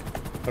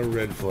a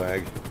red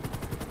flag.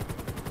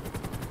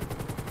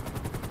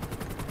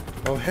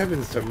 Oh,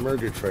 heavens to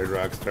Murgatroyd,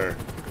 Rockstar.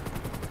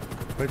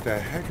 What the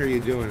heck are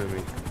you doing to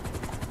me?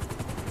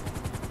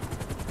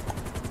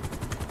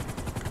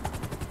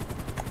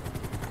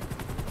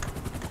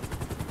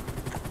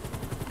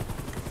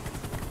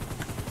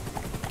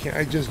 Can't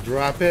I just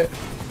drop it?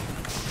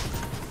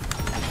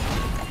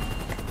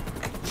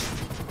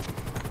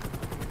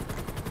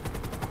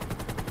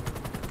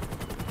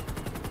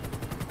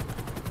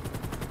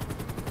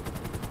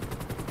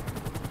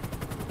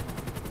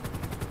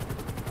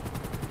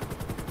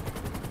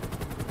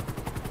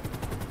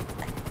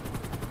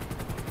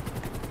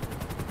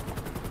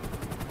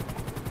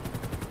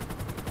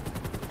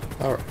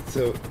 Alright,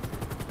 so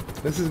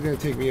this is going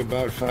to take me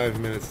about 5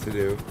 minutes to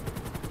do.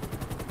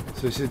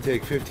 So it should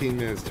take 15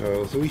 minutes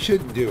total. So we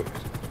should do it.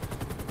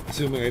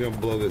 Assuming I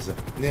don't blow this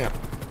up. Now,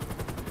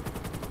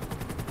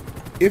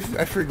 if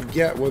I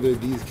forget whether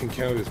these can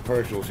count as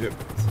partial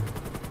shipments.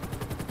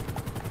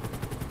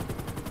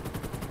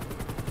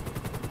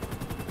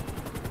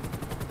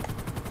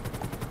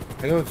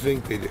 I don't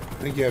think they do. I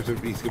think you have to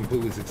be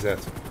completely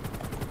successful.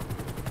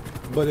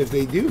 But if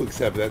they do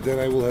accept that, then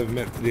I will have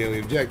met the daily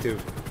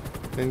objective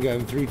and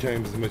gotten 3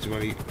 times as much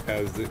money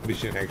as the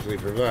mission actually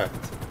provides.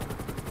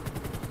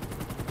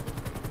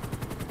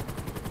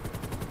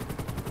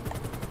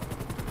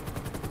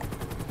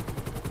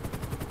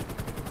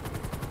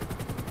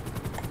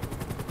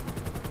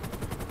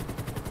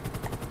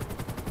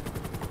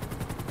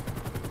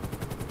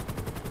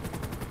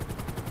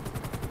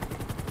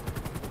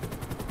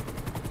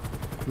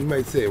 You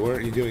might say, why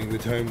aren't you doing the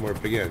time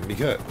warp again?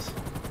 Because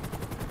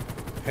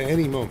at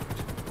any moment,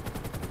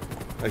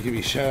 I could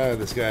be shot out of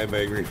the sky by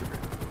a griefer.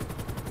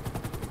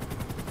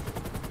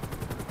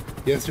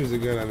 Yes, there's a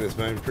gun on this,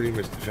 but I'm pretty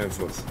much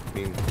defenseless. I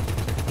mean,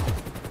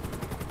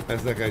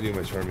 that's not going to do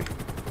much for me.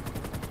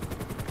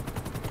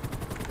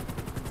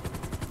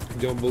 I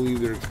don't believe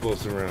they're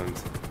explosive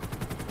rounds.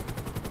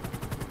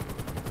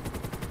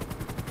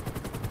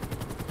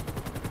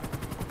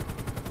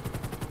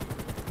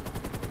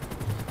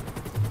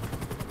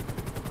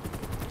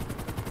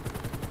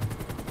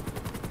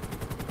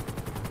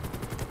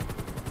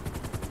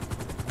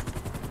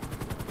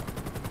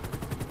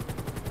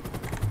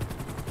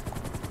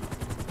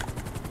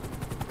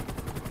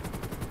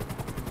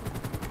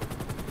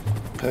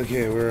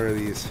 Okay, where are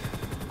these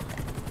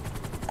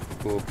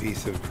little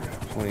piece of crap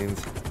planes?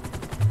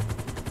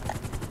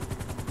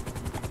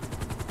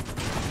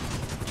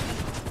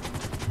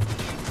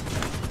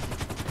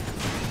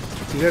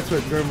 See, that's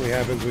what normally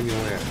happens when you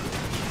land.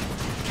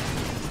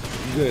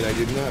 Good, I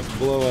did not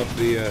blow up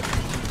the,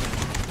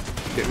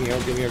 get me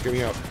out, get me out, get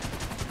me out.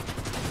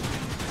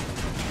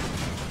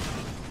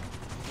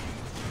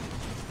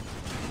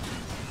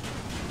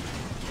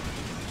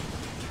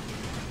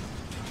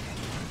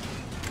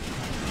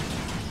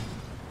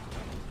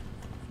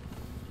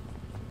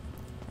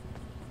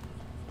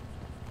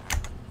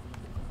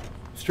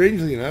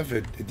 Strangely enough,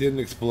 it didn't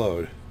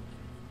explode.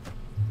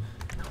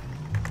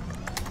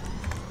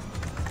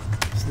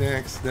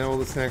 Snacks. Now will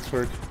the snacks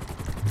work?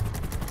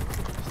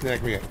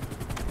 Snack me up.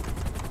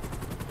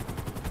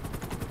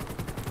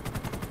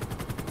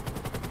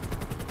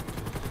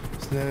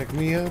 Snack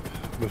me up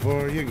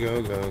before you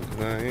go, 'cause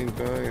I ain't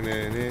going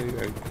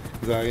anywhere.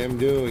 'Cause I am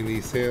doing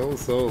these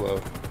sales solo.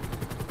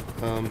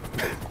 I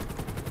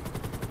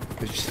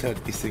should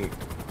not be singing.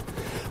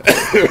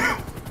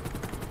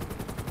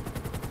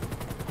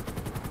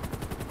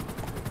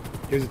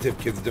 Here's a tip,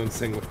 kids, don't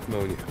sing with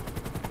pneumonia.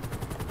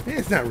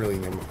 It's not really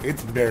pneumonia.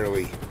 It's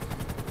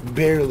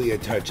barely a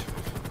touch of.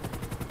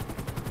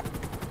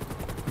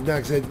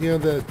 Doc said, you know,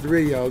 the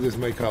radiologist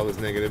might call this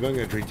negative. I'm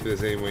going to treat you the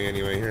same way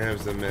anyway. Here,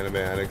 have some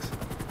antibiotics.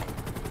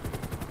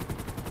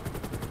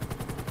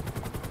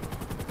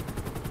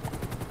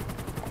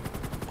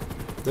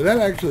 Now that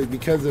actually,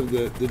 because of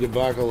the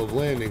debacle of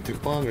landing,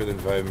 took longer than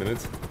 5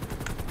 minutes.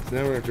 So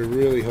now we have to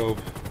really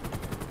hope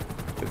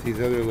that these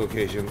other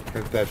locations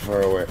aren't that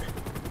far away.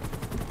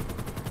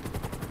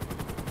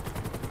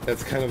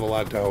 That's kind of a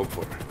lot to hope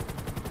for.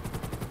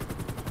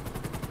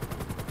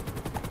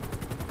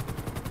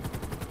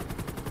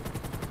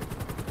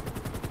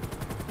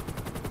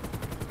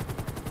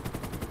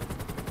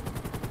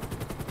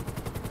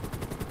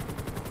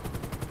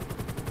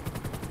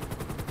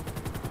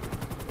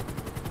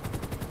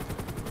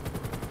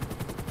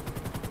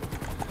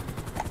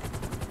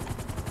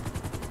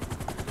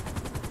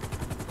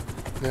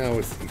 Now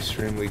it's the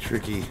extremely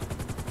tricky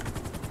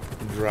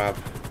drop.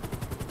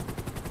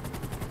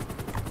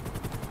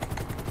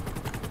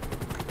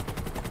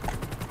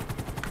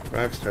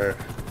 Rockstar.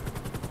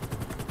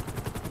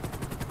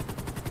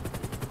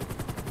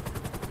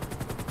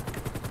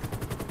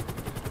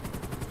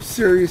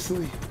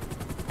 Seriously?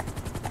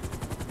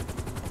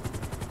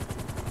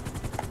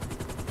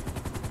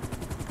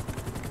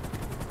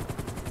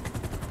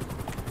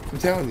 I'm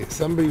telling you,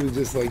 somebody was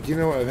just like, you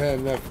know what, I've had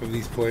enough of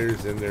these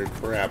players and their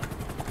crap.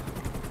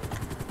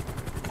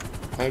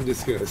 I'm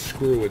just gonna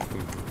screw with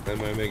them.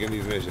 Am I making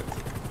these missions?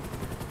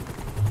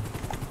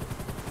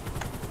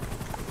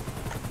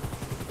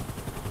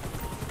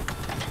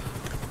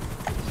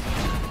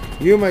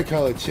 You might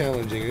call it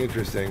challenging and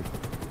interesting.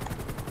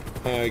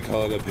 I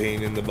call it a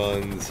pain in the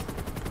buns.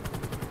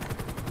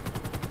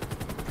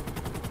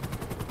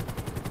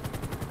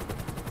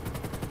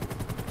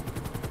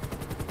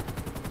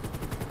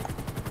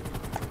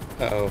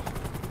 Uh-oh.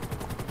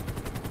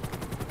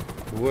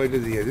 What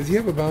does he have? Does he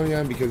have a bounty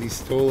on because he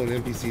stole an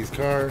NPC's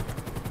car?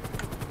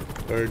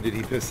 Or did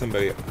he piss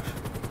somebody off?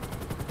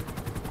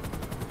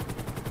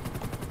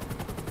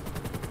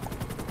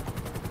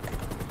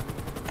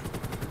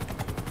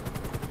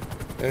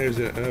 And there's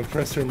an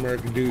oppressor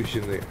mark douche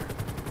in there.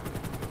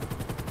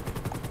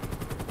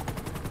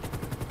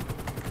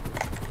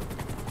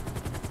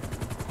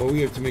 Well,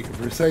 we have to make a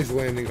precise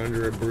landing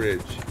under a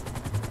bridge.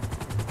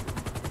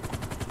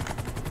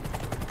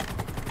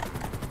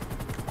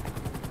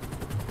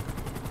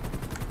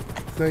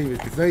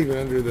 It's not even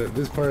under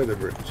this part of the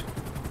bridge.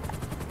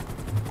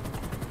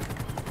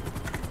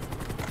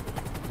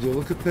 Did you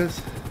look at this?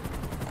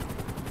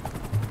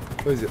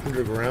 What is it,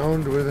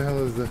 underground? Where the hell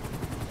is the...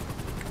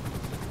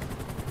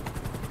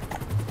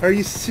 Are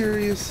you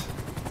serious?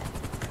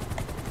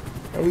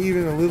 Are we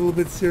even a little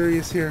bit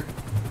serious here?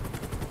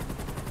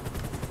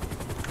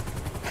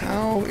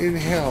 How in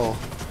hell?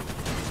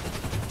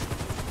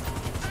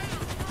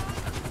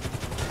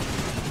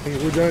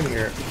 Hey, we're done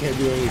here. We can't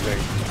do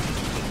anything.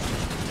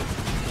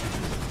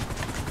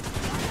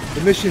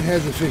 The mission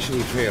has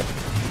officially failed.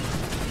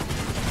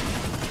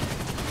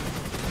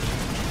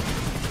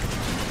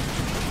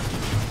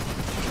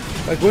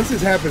 Like, once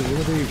this happens, there's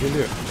nothing you can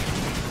do.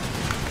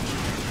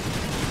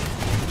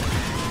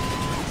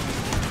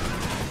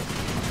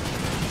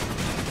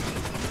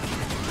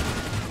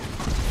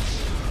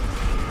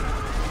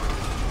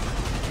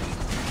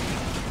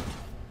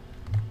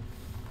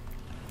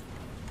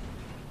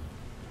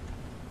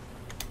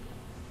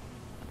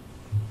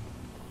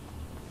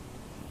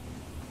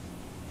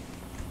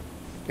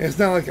 It's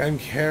not like I'm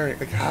carrying...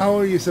 Like, how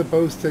are you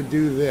supposed to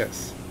do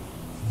this?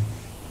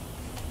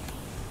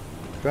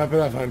 Drop it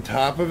off on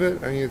top of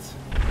it? I mean, it's...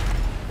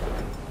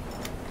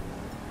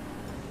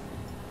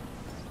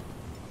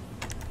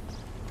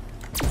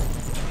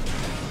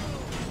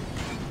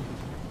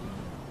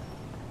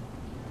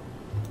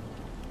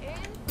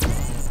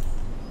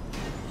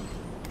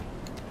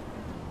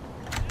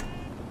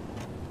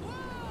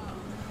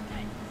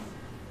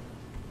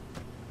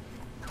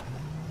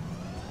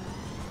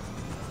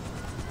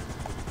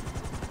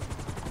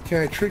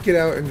 Can I trick it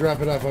out and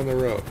drop it off on the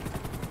road?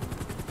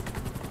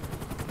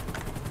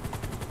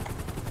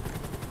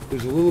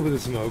 There's a little bit of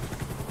smoke.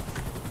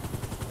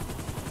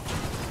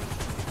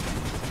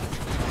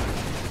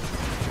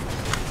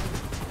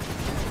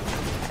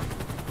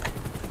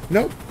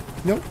 Nope.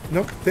 Nope.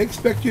 Nope. They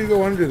expect you to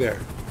go under there.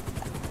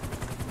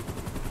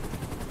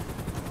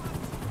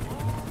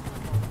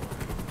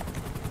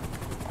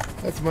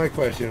 That's my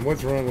question.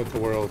 What's wrong with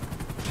the world?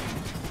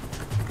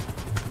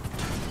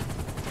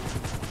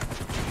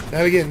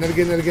 Not again, not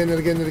again, not again, not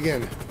again, not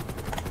again.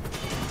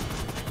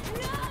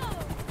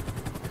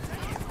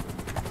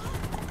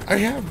 I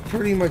have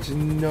pretty much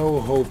no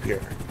hope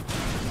here.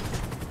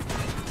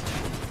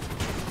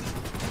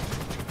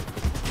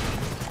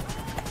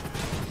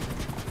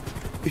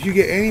 If you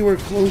get anywhere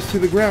close to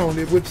the ground,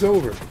 it whips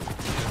over.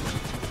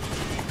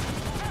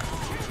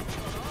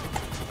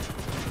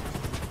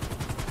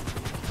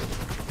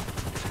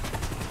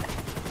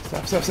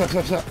 Stop, stop, stop,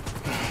 stop, stop.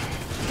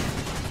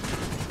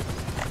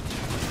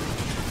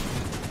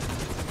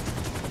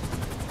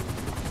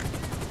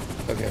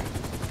 Okay.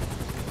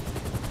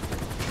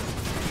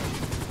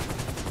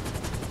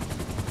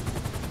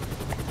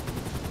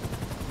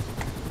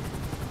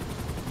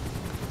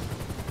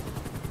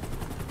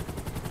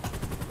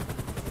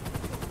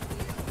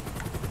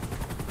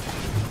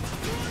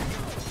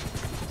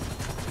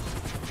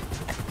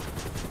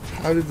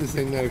 How did this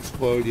thing not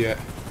explode yet?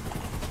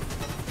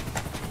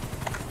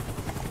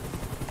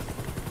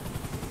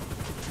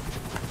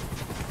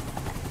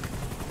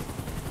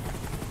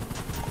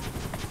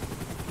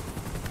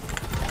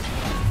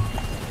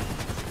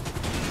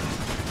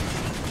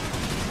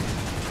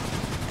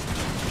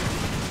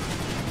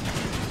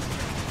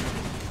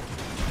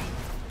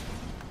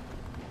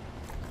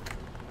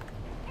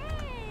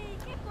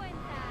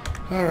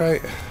 All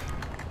right.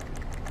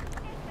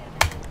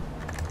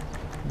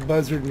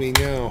 Buzzard me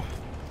now.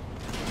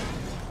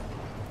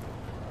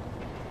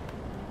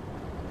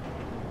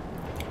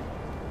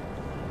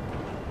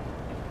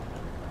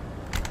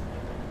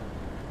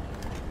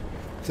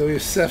 So we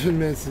have 7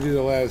 minutes to do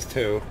the last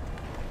two.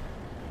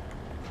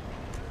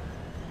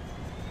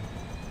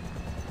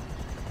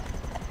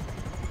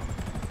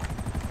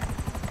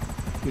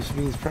 Which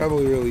means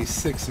probably really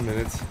 6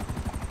 minutes.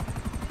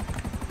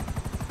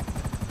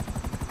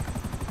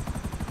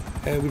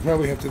 And we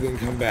probably have to then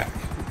come back.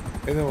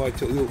 And then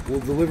we'll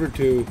deliver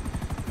to,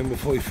 and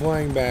we'll be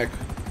flying back,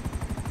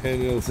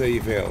 and it'll say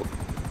you failed.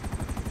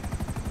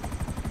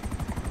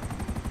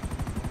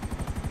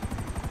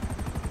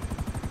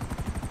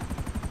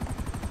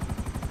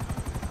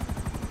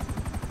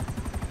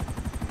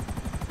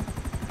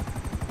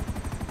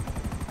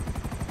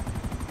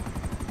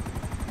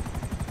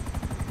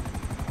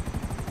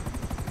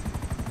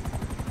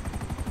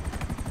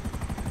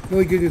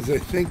 Really good news, I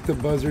think the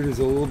Buzzard is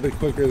a little bit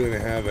quicker than a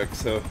Havoc,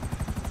 so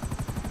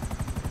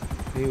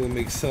maybe we'll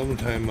make some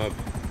time up.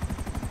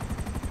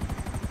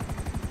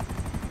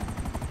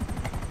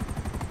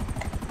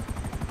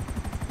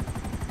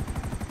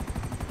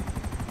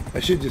 I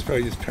should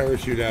probably just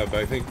parachute out, but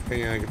I think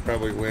I could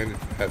probably land it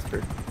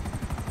faster.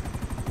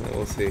 Well,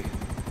 we'll see.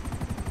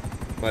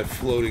 A lot of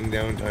floating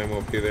downtime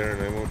will be there,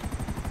 and I won't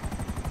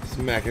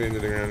smack it into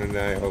the ground and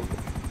die, hopefully.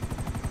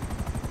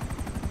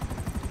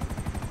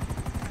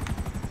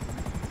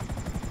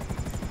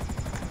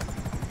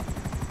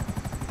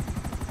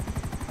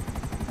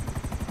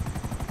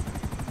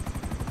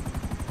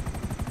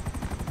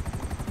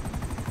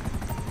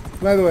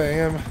 By the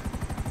way,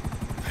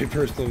 my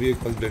personal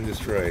vehicle has been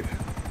destroyed.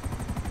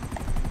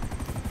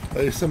 Oh,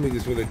 there's somebody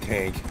just with a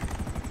tank.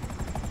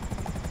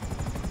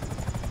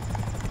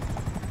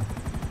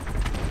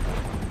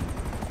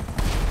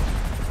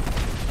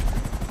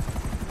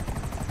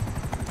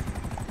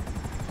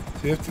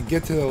 So you have to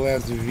get to the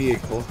last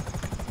vehicle.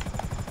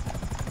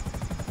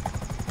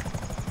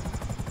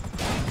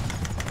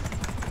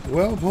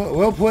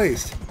 Well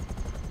placed.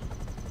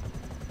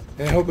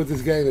 And I hope that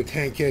this guy in the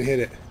tank can't hit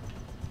it.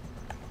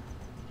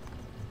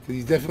 Because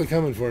he's definitely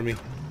coming for me.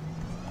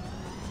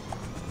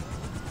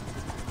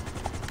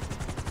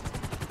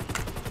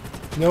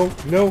 No,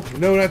 no,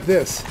 no, not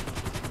this.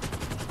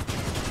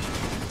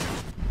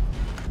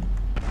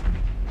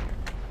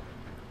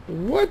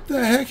 What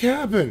the heck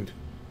happened?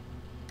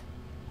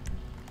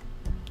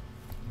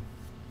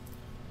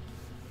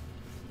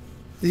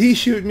 Did he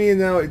shoot me and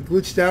now it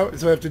glitched out,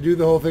 so I have to do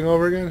the whole thing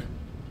over again?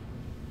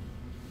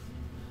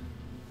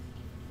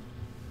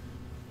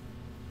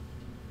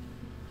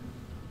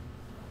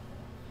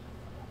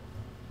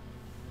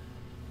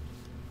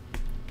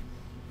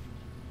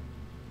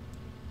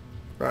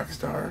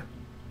 Rockstar.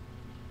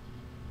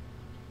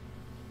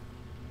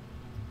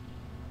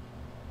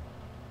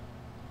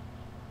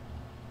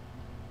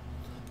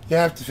 You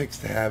have to fix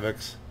the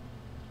havocs.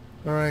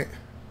 Alright.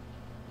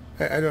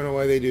 I don't know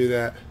why they do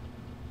that.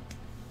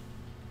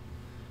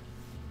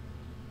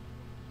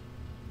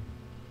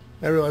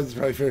 I realize it's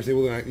probably fair to say,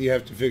 well, you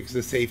have to fix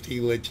the safety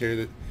glitch here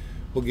that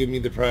will give me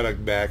the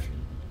product back.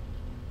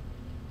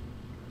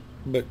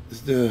 But,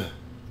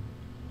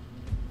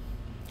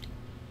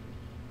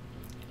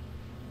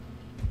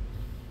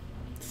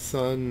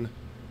 son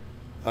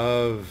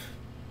of...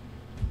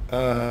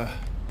 now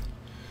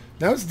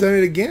it's done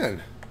it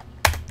again.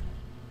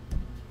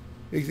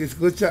 It's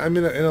glitched out. I'm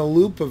in a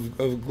loop of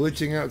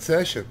glitching out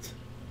sessions.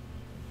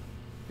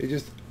 It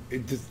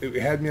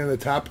had me on the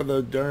top of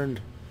the darned...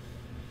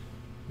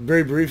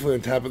 Very briefly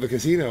on top of the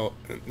casino,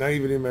 not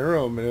even in my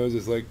room, and it was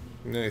just like,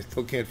 I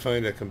still can't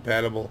find a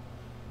compatible.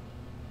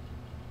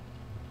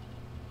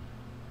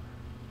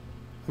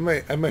 I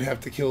might have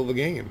to kill the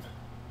game.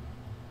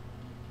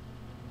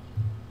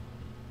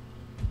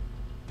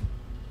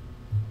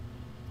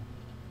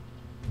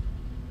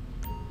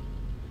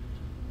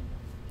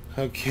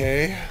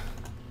 Okay.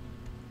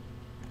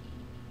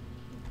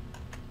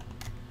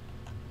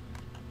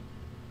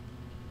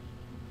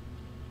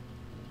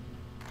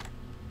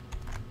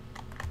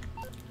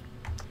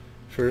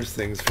 First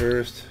things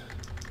first.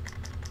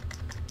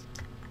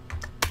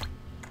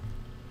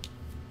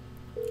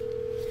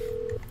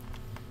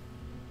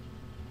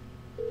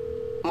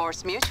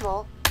 Morse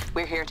Mutual.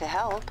 We're here to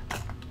help.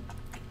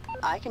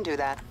 I can do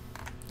that.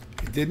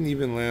 It didn't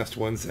even last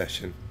one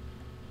session.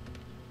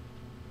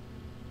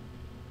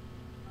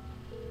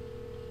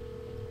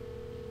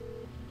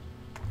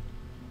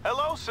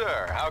 Hello,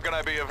 sir. How can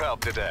I be of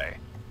help today?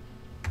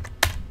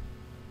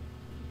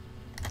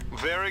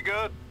 Very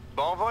good.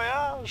 Bon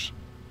voyage.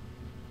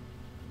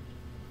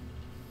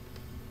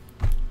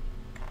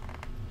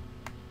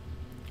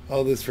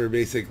 All this for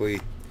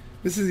basically...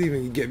 This is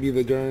even get me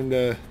the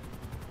darned...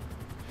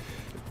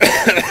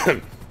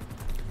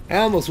 I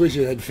almost wish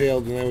it had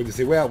failed and I would just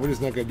say, well, we're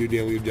just not going to do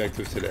daily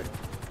objectives today.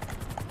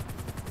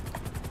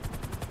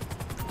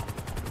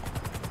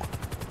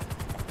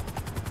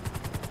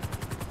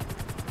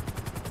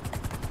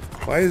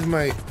 Why is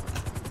my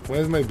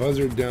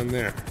buzzard down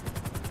there?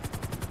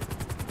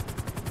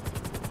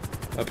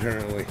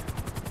 Apparently.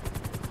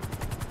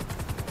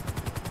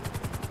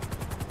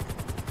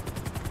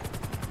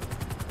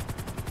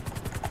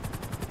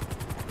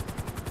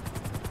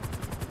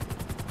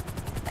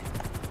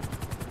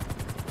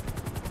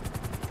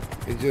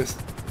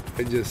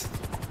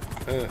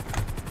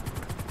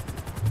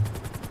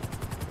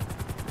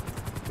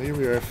 Here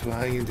we are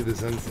flying into the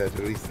sunset.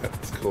 At least that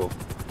was cool.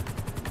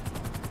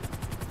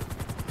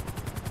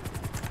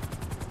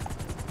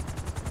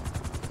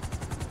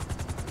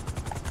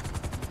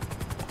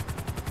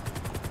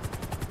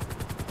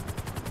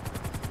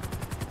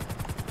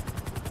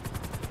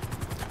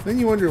 Then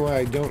you wonder why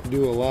I don't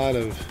do a lot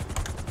of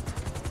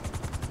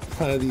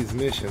these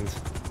missions.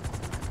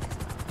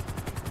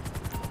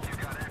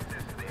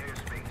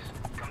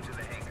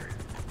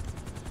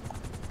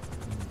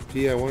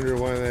 Gee, I wonder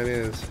why that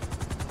is.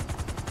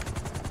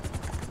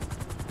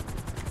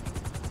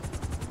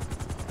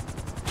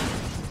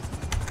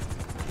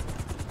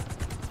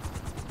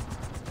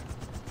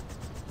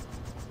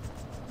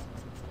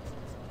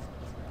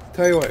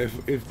 Tell you what,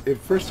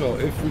 if first of all,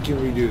 if we can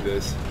redo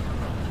this,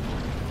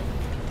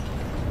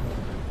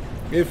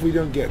 if we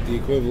don't get the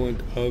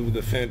equivalent of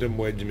the Phantom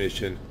Wedge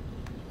mission,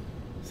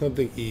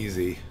 something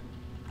easy,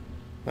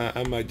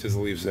 I might just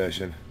leave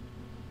session.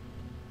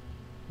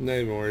 Not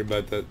even worry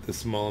about the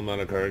small amount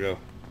of cargo.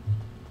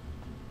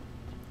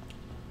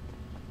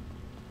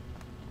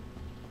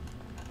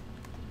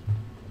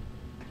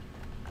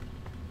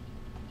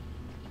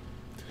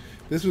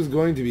 This was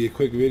going to be a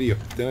quick video.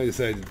 Then I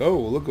decided, oh,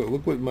 look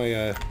what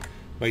my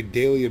my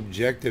daily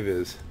objective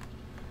is.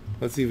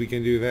 Let's see if we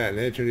can do that. And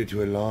then it turned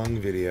into a long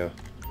video.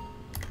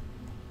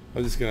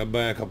 I'm just gonna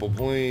buy a couple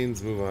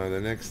planes, move on to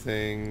the next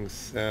thing,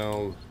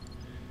 sell.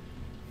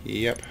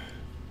 Yep.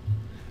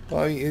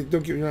 Well, I mean,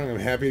 don't get me wrong, I'm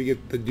happy to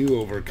get the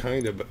do-over,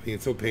 kind of, but I mean,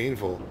 it's so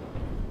painful.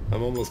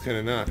 I'm almost kind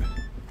of not.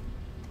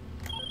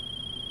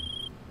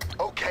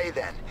 Okay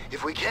then,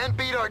 if we can't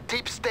beat our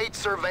deep state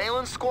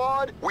surveillance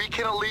squad, we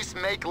can at least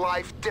make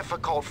life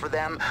difficult for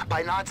them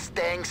by not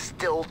staying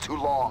still too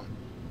long.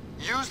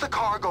 Use the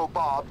cargo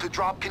bob to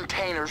drop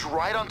containers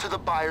right onto the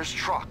buyer's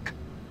truck.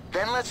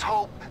 Then let's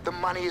hope the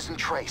money isn't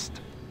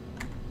traced.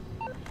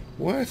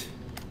 What?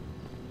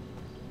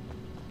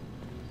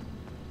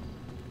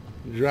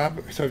 So I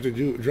have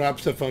to drop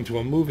stuff onto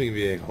a moving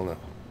vehicle now.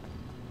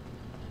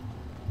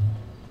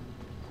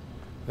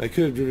 I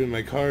could have driven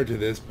my car to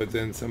this, but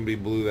then somebody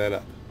blew that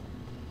up.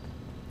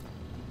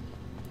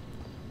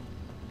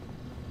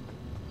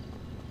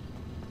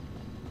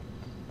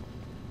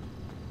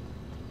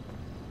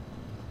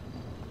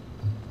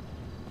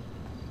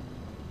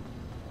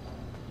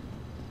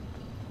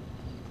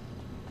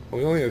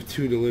 Well, we only have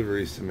 2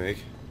 deliveries to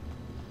make.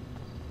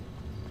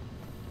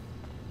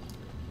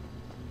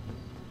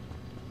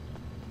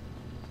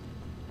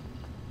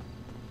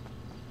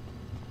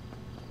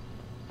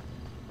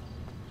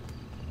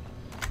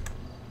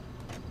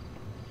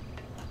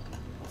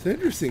 It's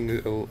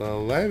interesting,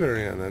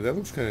 library on that. That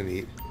looks kind of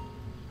neat.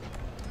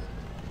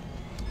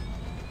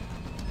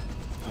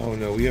 Oh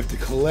no, we have to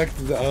collect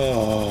the...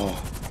 Oh.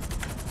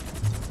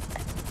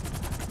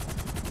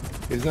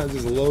 It's not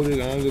just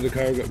loaded onto the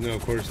cargo. No,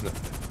 of course not.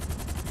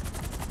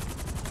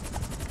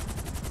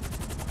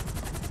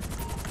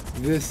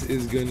 This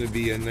is going to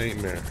be a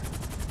nightmare.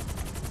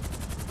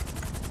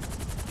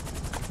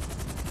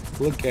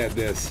 Look at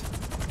this.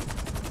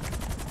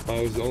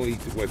 I was only,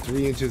 what,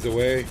 3 inches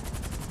away?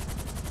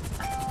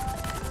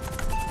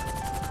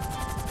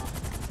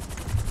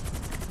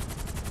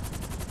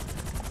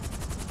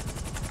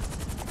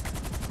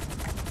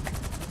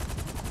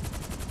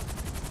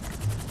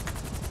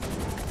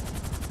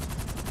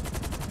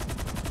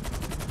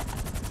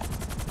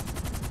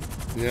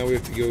 Now we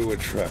have to go to a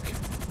truck.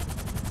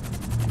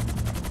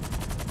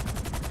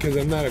 Because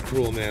I'm not a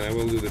cruel man, I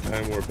will do the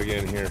time warp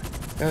again here.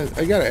 And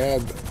I gotta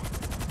add,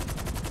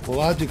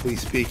 logically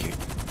speaking,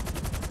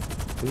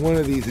 one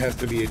of these has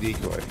to be a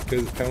decoy,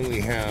 because I only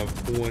have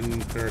 1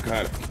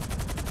 narcotic.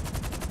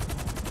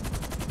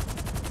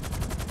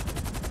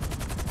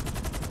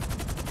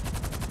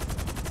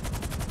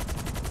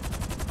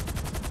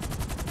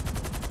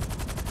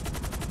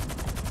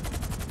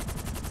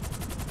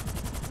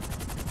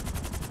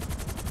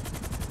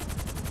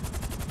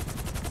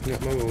 Yeah,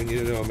 Mama, we need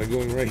to know, am I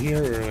going right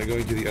here or am I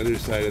going to the other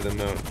side of the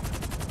mountain?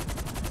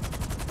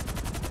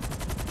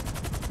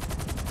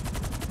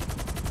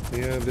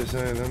 The other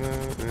side of the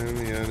mountain, and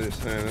the other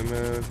side of the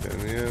mountain,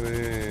 and the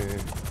other...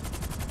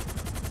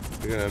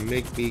 They're gonna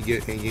make me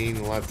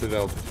gain lots of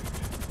altitude.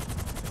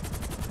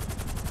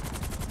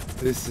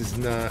 This is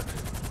not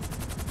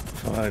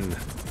fun.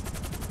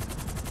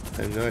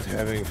 I'm not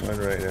having fun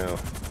right now.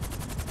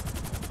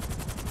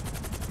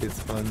 It's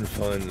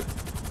unfun.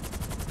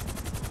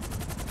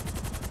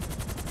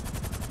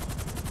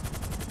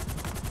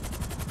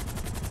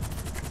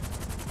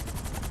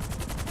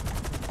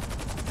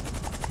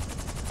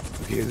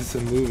 Okay, is this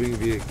a moving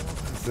vehicle?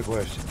 That's the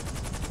question.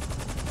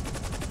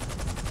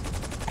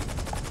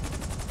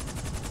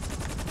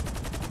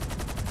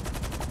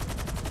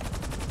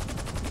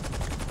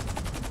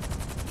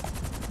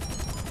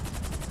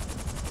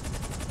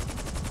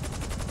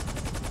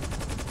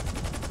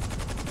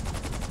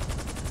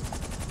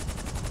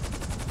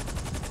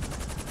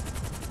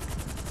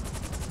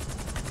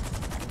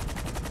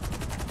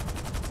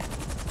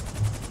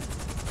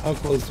 How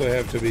close do I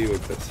have to be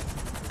with this?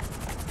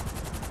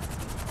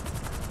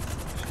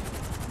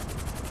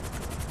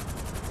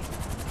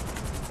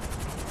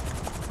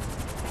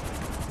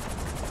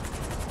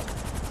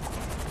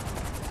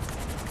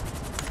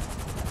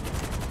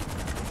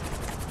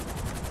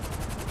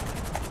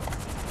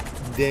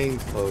 Dang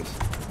close.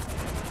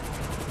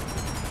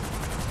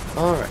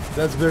 Alright,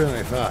 that's better than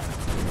I thought.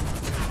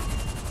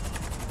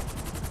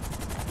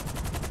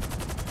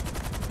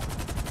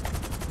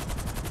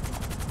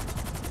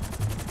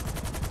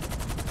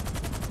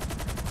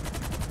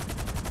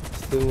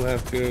 Still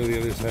have to go to the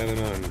other side of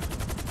the mountain.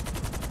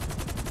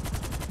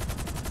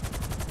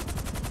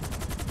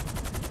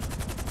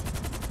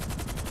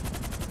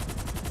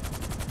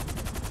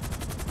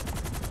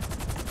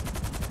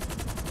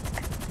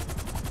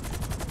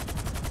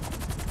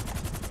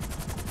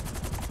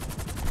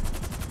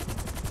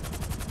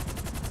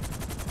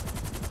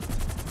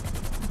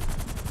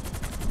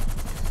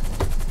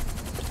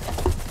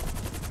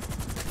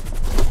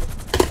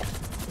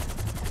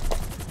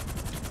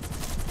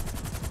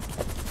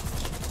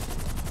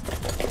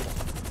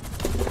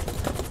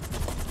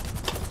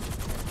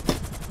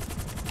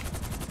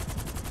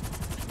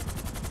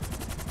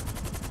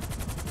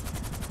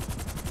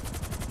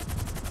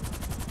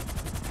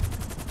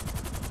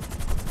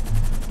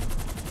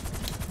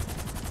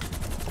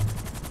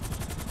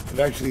 I've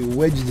actually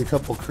wedged a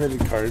couple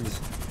credit cards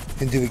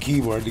into the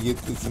keyboard to get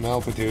to some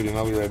altitude, and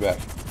I'll be right back.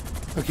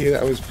 Okay,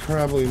 that was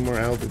probably more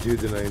altitude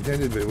than I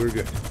intended, but we're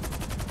good.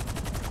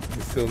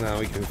 Until now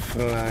we can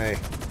fly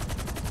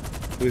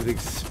with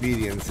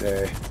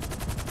expediency.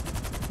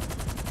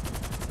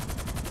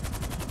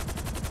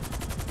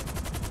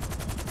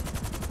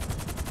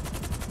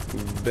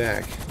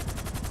 Back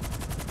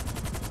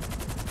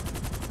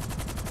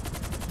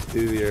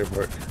to the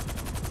airport.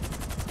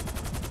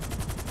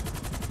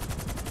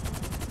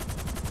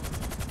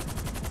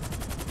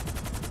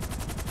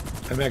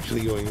 I'm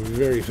actually going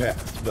very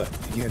fast, but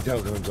you can't tell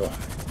because I'm so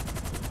high.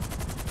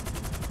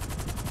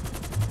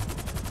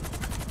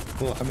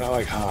 Well, I'm not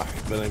like high,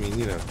 but I mean,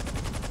 you know.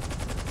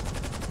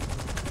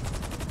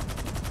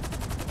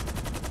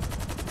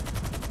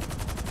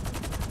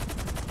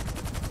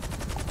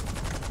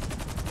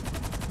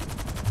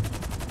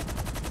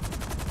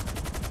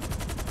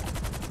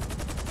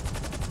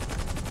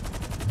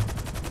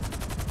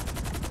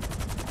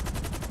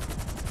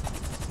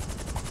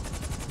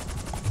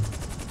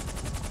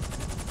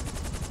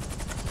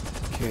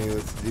 Okay,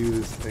 let's do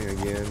this thing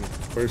again.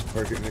 First,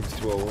 park it next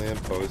to a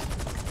lamppost.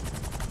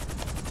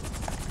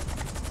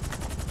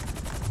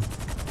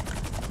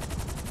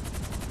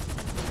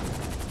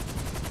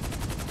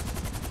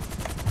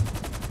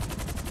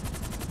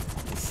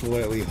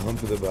 Slightly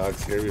hump the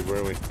box here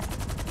before we...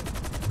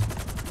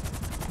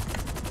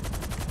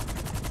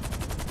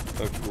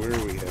 Okay, where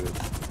are we headed?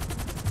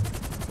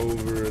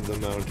 Over the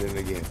mountain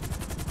again.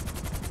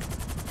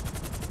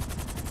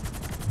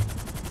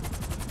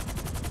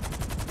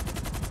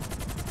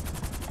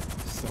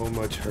 So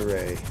much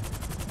hooray.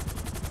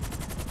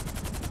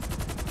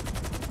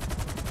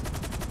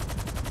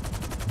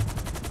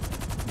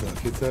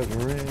 Buckets of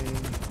hooray.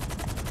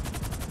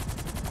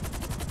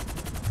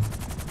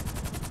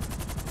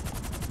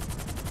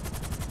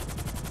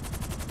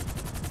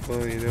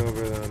 Flying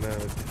over the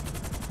mountain.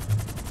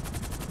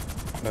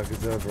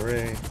 Buckets of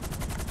hooray.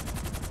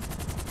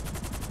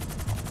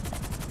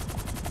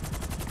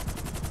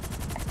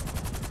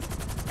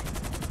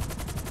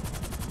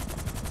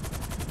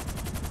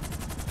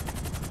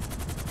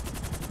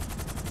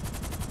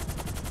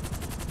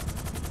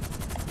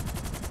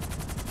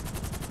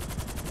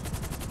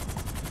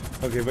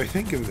 Okay, if I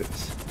think of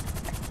this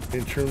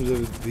in terms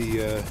of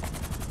the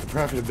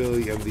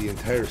profitability of the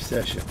entire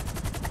session,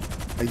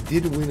 I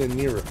did win a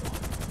Nero.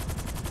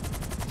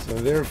 So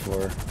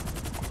therefore,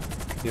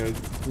 you know,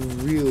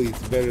 really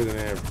it's better than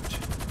average.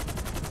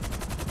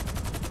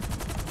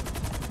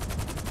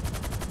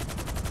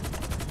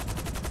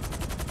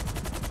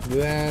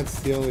 That's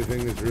the only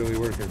thing that's really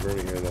working for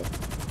me here, though.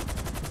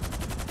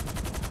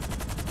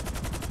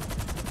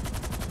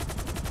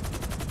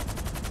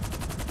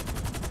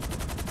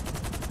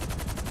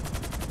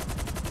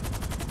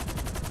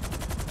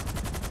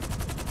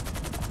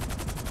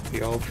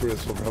 The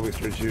altruists will probably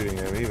start shooting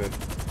at me, but...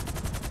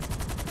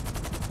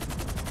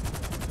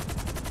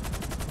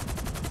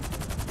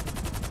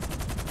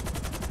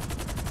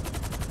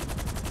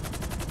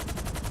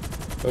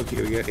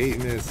 Okay, we got 8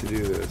 minutes to do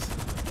this.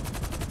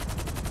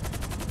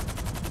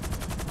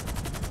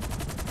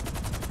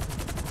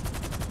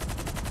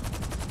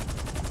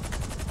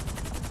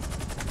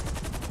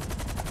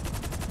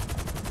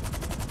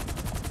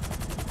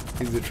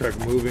 Is the truck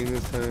moving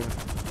this time?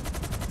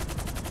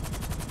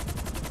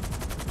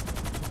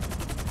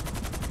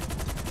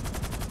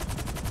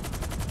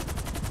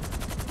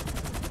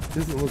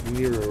 Doesn't look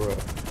near a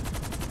road.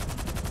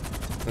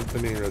 Not the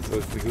main road, so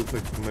it looks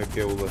like we might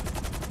be able to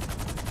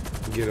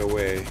get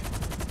away.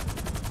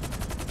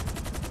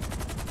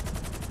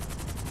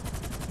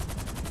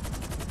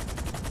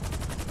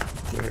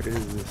 Where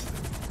is this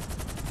thing?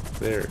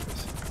 There it is.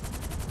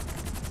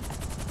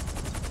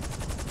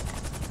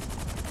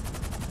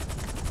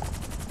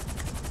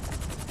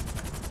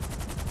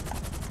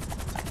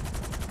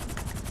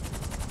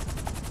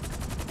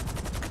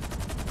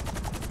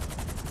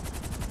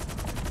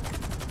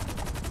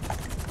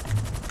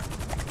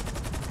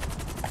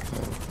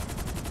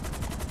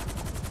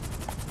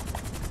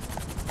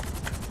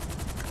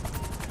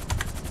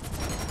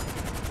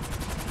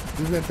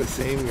 Isn't that the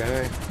same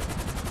guy?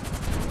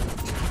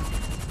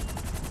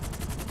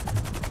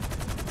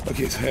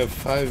 Okay, so I have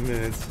 5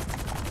 minutes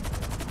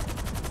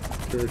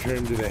to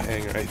return to the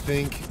hangar. I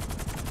think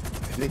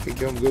it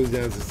goes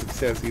down as a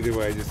success either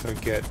way. I just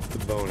don't get the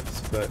bonus,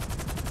 but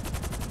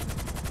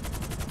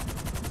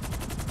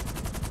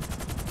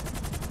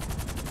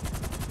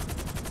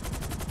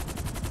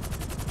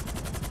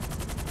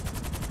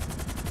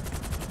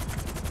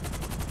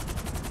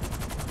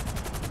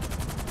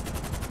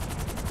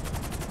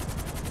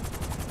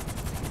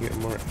get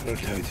more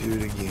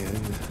altitude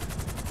again.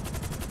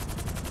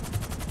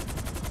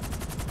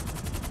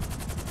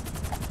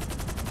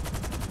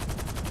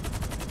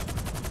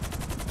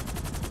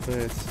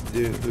 Let's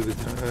do the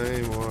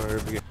time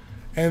warp again.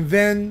 And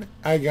then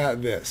I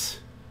got this.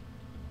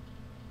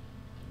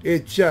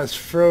 It just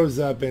froze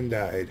up and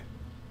died.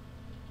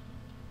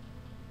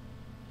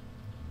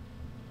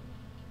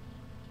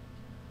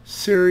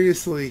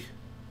 Seriously?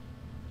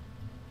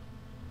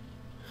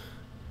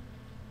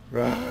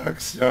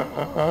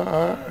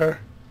 Rockstar.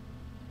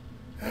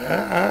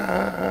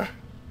 Ah.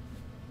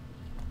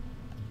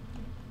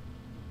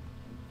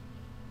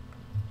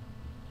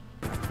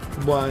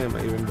 Why am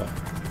I even buying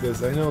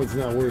this? I know it's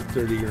not worth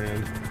 30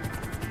 grand.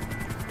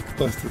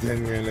 Plus the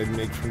 10 grand I'd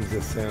make from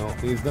this sale.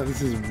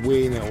 This is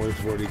way not worth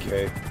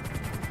 40k.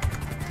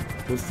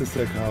 What's the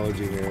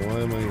psychology here?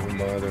 Why am I even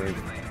bothering?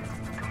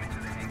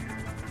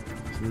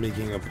 Just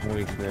making a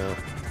point now.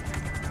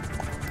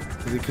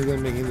 Is it because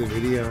I'm making the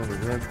video?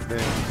 Is that the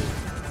thing?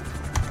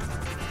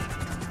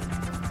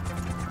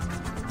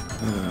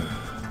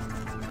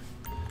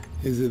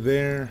 Is it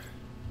there?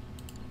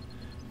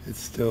 It's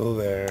still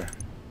there.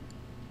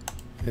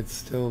 It's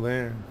still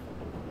there.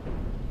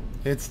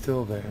 It's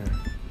still there.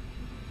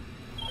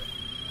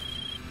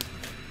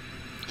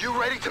 You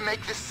ready to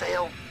make this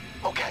sale?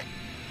 Okay.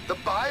 The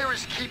buyer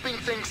is keeping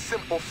things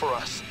simple for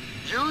us.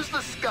 Use the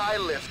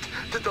skylift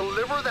to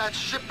deliver that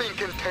shipping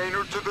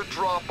container to the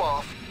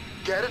drop-off.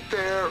 Get it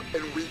there,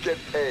 and we get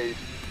paid.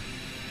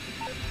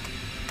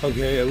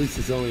 Okay, at least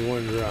it's only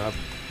one drop.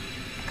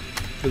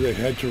 Because I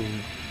had to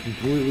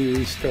completely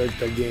restart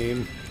the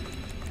game.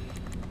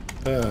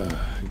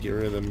 Get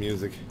rid of the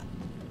music.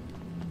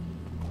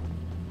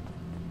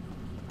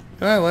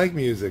 And I like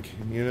music,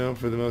 you know,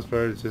 for the most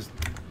part it's just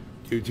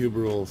YouTube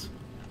rules.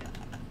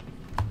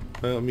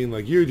 I don't mean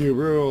like YouTube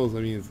rules,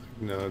 I mean,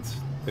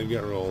 they've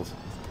got rules.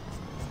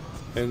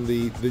 And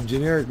the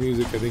generic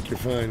music I think you're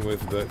fine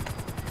with, but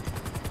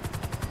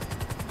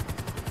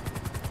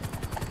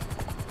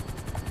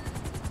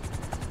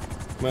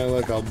my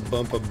luck, I'll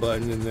bump a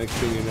button and next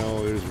thing you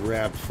know there's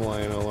rap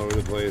flying all over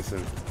the place.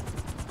 And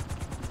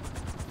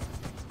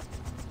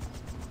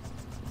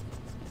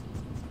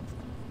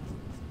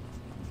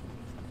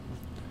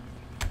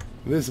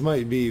this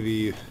might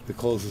be the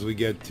closest we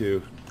get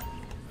to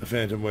a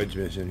Phantom Wedge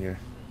mission here.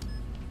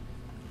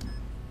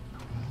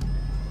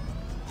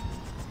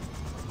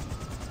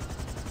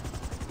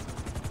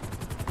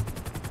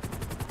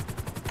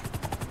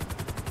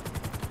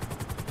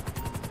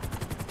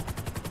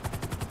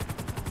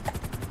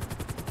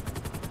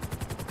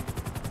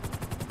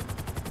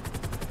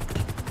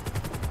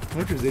 I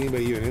wonder if there's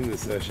anybody even in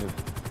this session.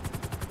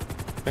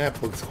 Map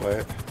looks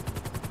quiet.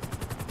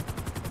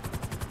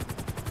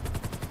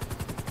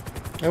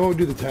 I won't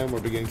do the time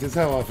warp again, because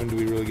how often do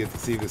we really get to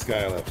see the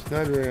skylift?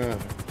 Not very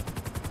often.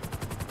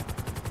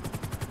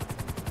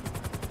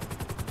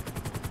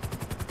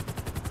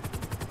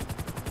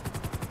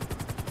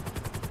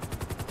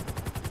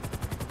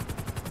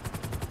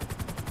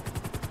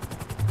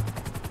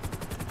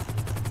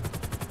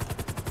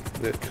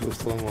 That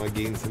coastal while I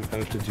gain some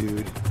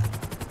altitude.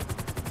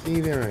 See,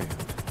 there I am.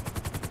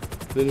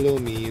 Little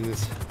old me in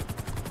this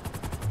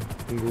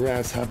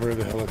grasshopper of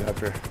a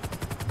helicopter.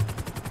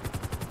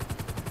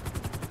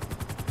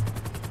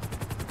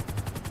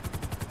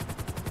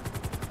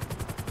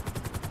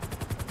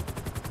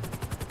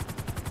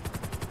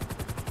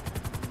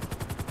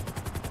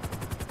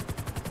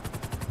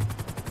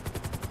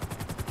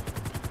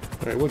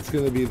 Alright, what's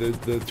going to be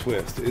the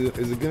twist?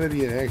 Is it going to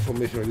be an actual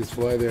mission where I just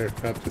fly there,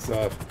 drop this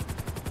off?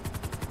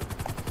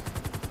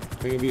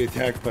 I'm going to be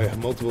attacked by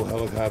multiple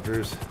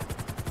helicopters.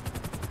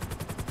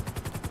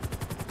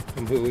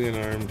 Completely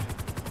unarmed.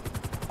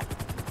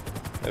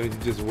 Having to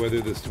just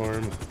weather the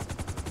storm.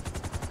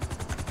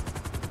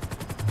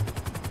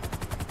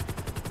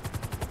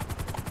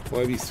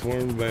 Will I be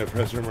swarmed by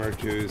oppressor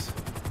Mark IIs?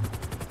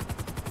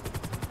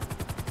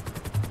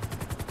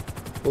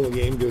 Will the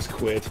game just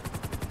quit?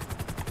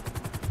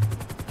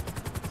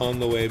 On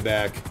the way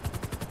back.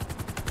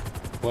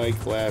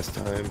 Like last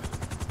time.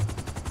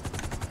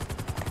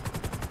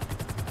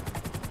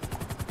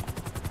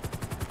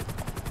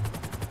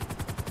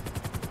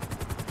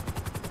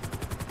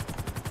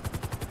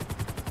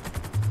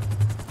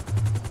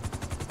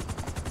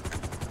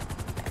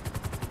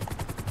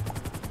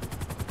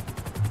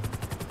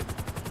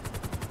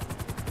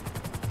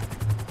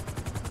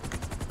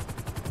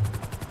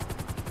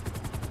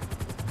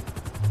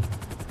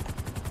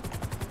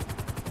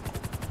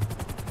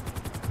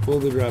 Will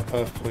the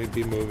drop-off point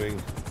be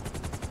moving?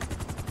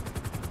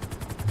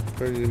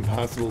 Or is it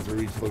impossible to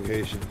reach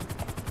location?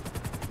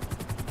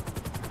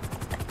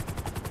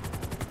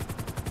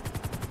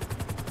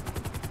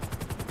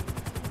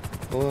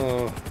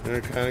 Hello,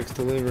 narcotics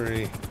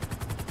delivery.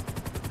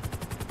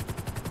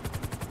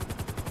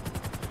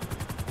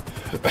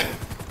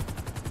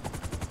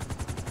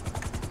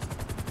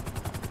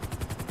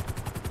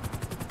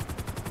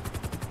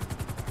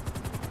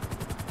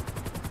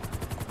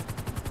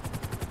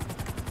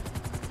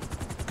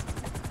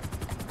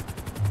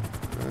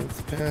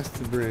 Let's pass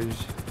the bridge.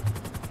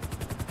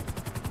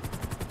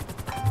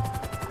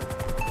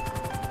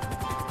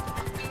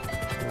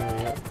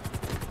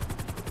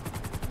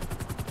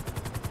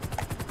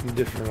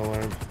 Different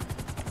alarm.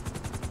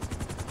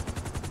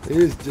 It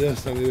is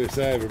just on the other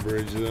side of a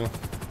bridge, though.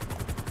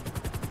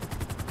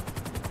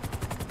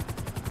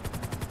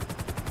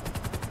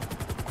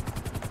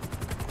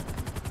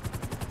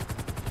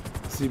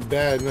 See,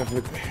 bad enough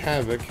with the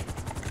Havoc.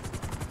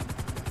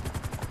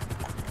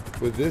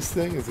 With this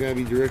thing, it's gonna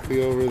be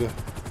directly over the...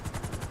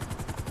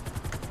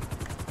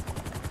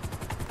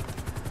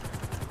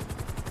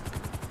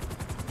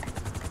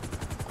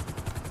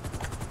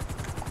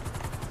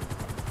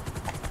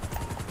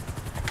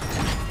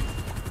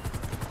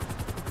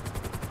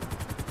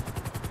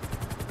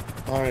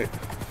 Alright.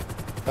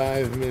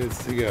 5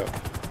 minutes to go.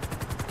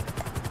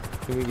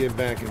 Can we get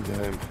back in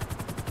time?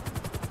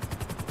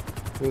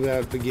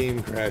 Without the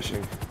game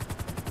crashing.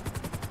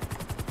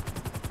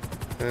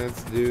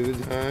 Let's do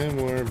the time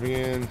warp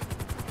again.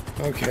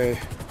 Okay.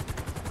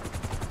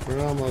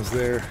 We're almost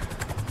there.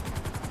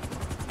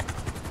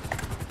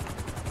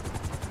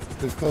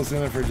 Is close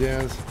enough for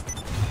Jazz?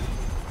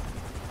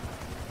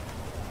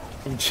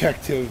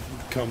 Objective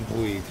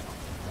complete.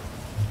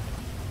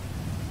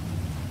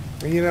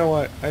 And you know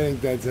what? I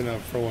think that's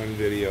enough for one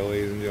video,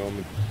 ladies and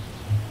gentlemen.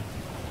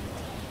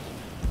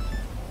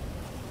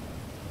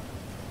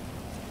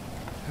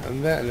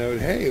 On that note,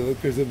 hey,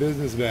 look, there's a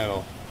business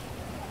battle.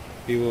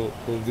 We'll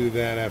do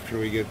that after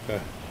we get the...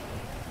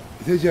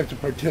 It says you have to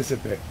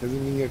participate.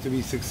 Doesn't mean you have to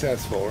be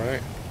successful,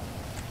 right?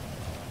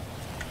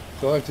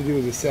 So all I have to do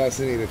is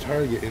assassinate a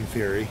target, in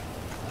theory.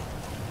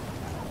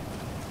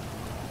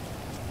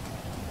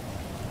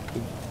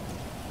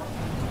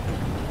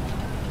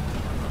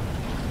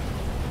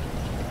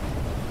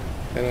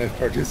 And I've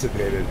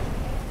participated.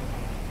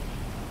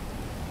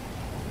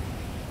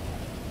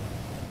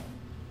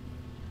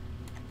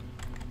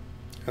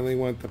 I only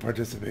want the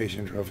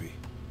participation trophy.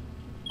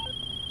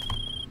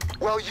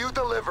 Well, you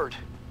delivered.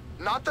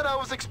 Not that I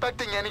was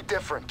expecting any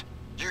different.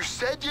 You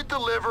said you'd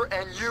deliver,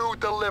 and you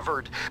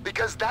delivered.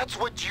 Because that's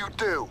what you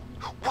do.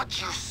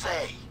 What you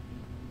say.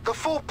 The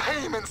full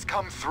payments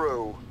come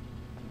through.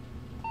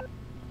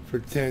 For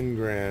 10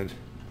 grand.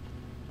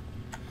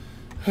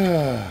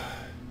 On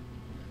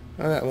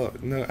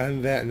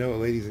that note,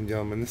 ladies and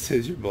gentlemen, this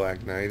is your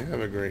Black Knight.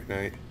 Have a great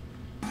night.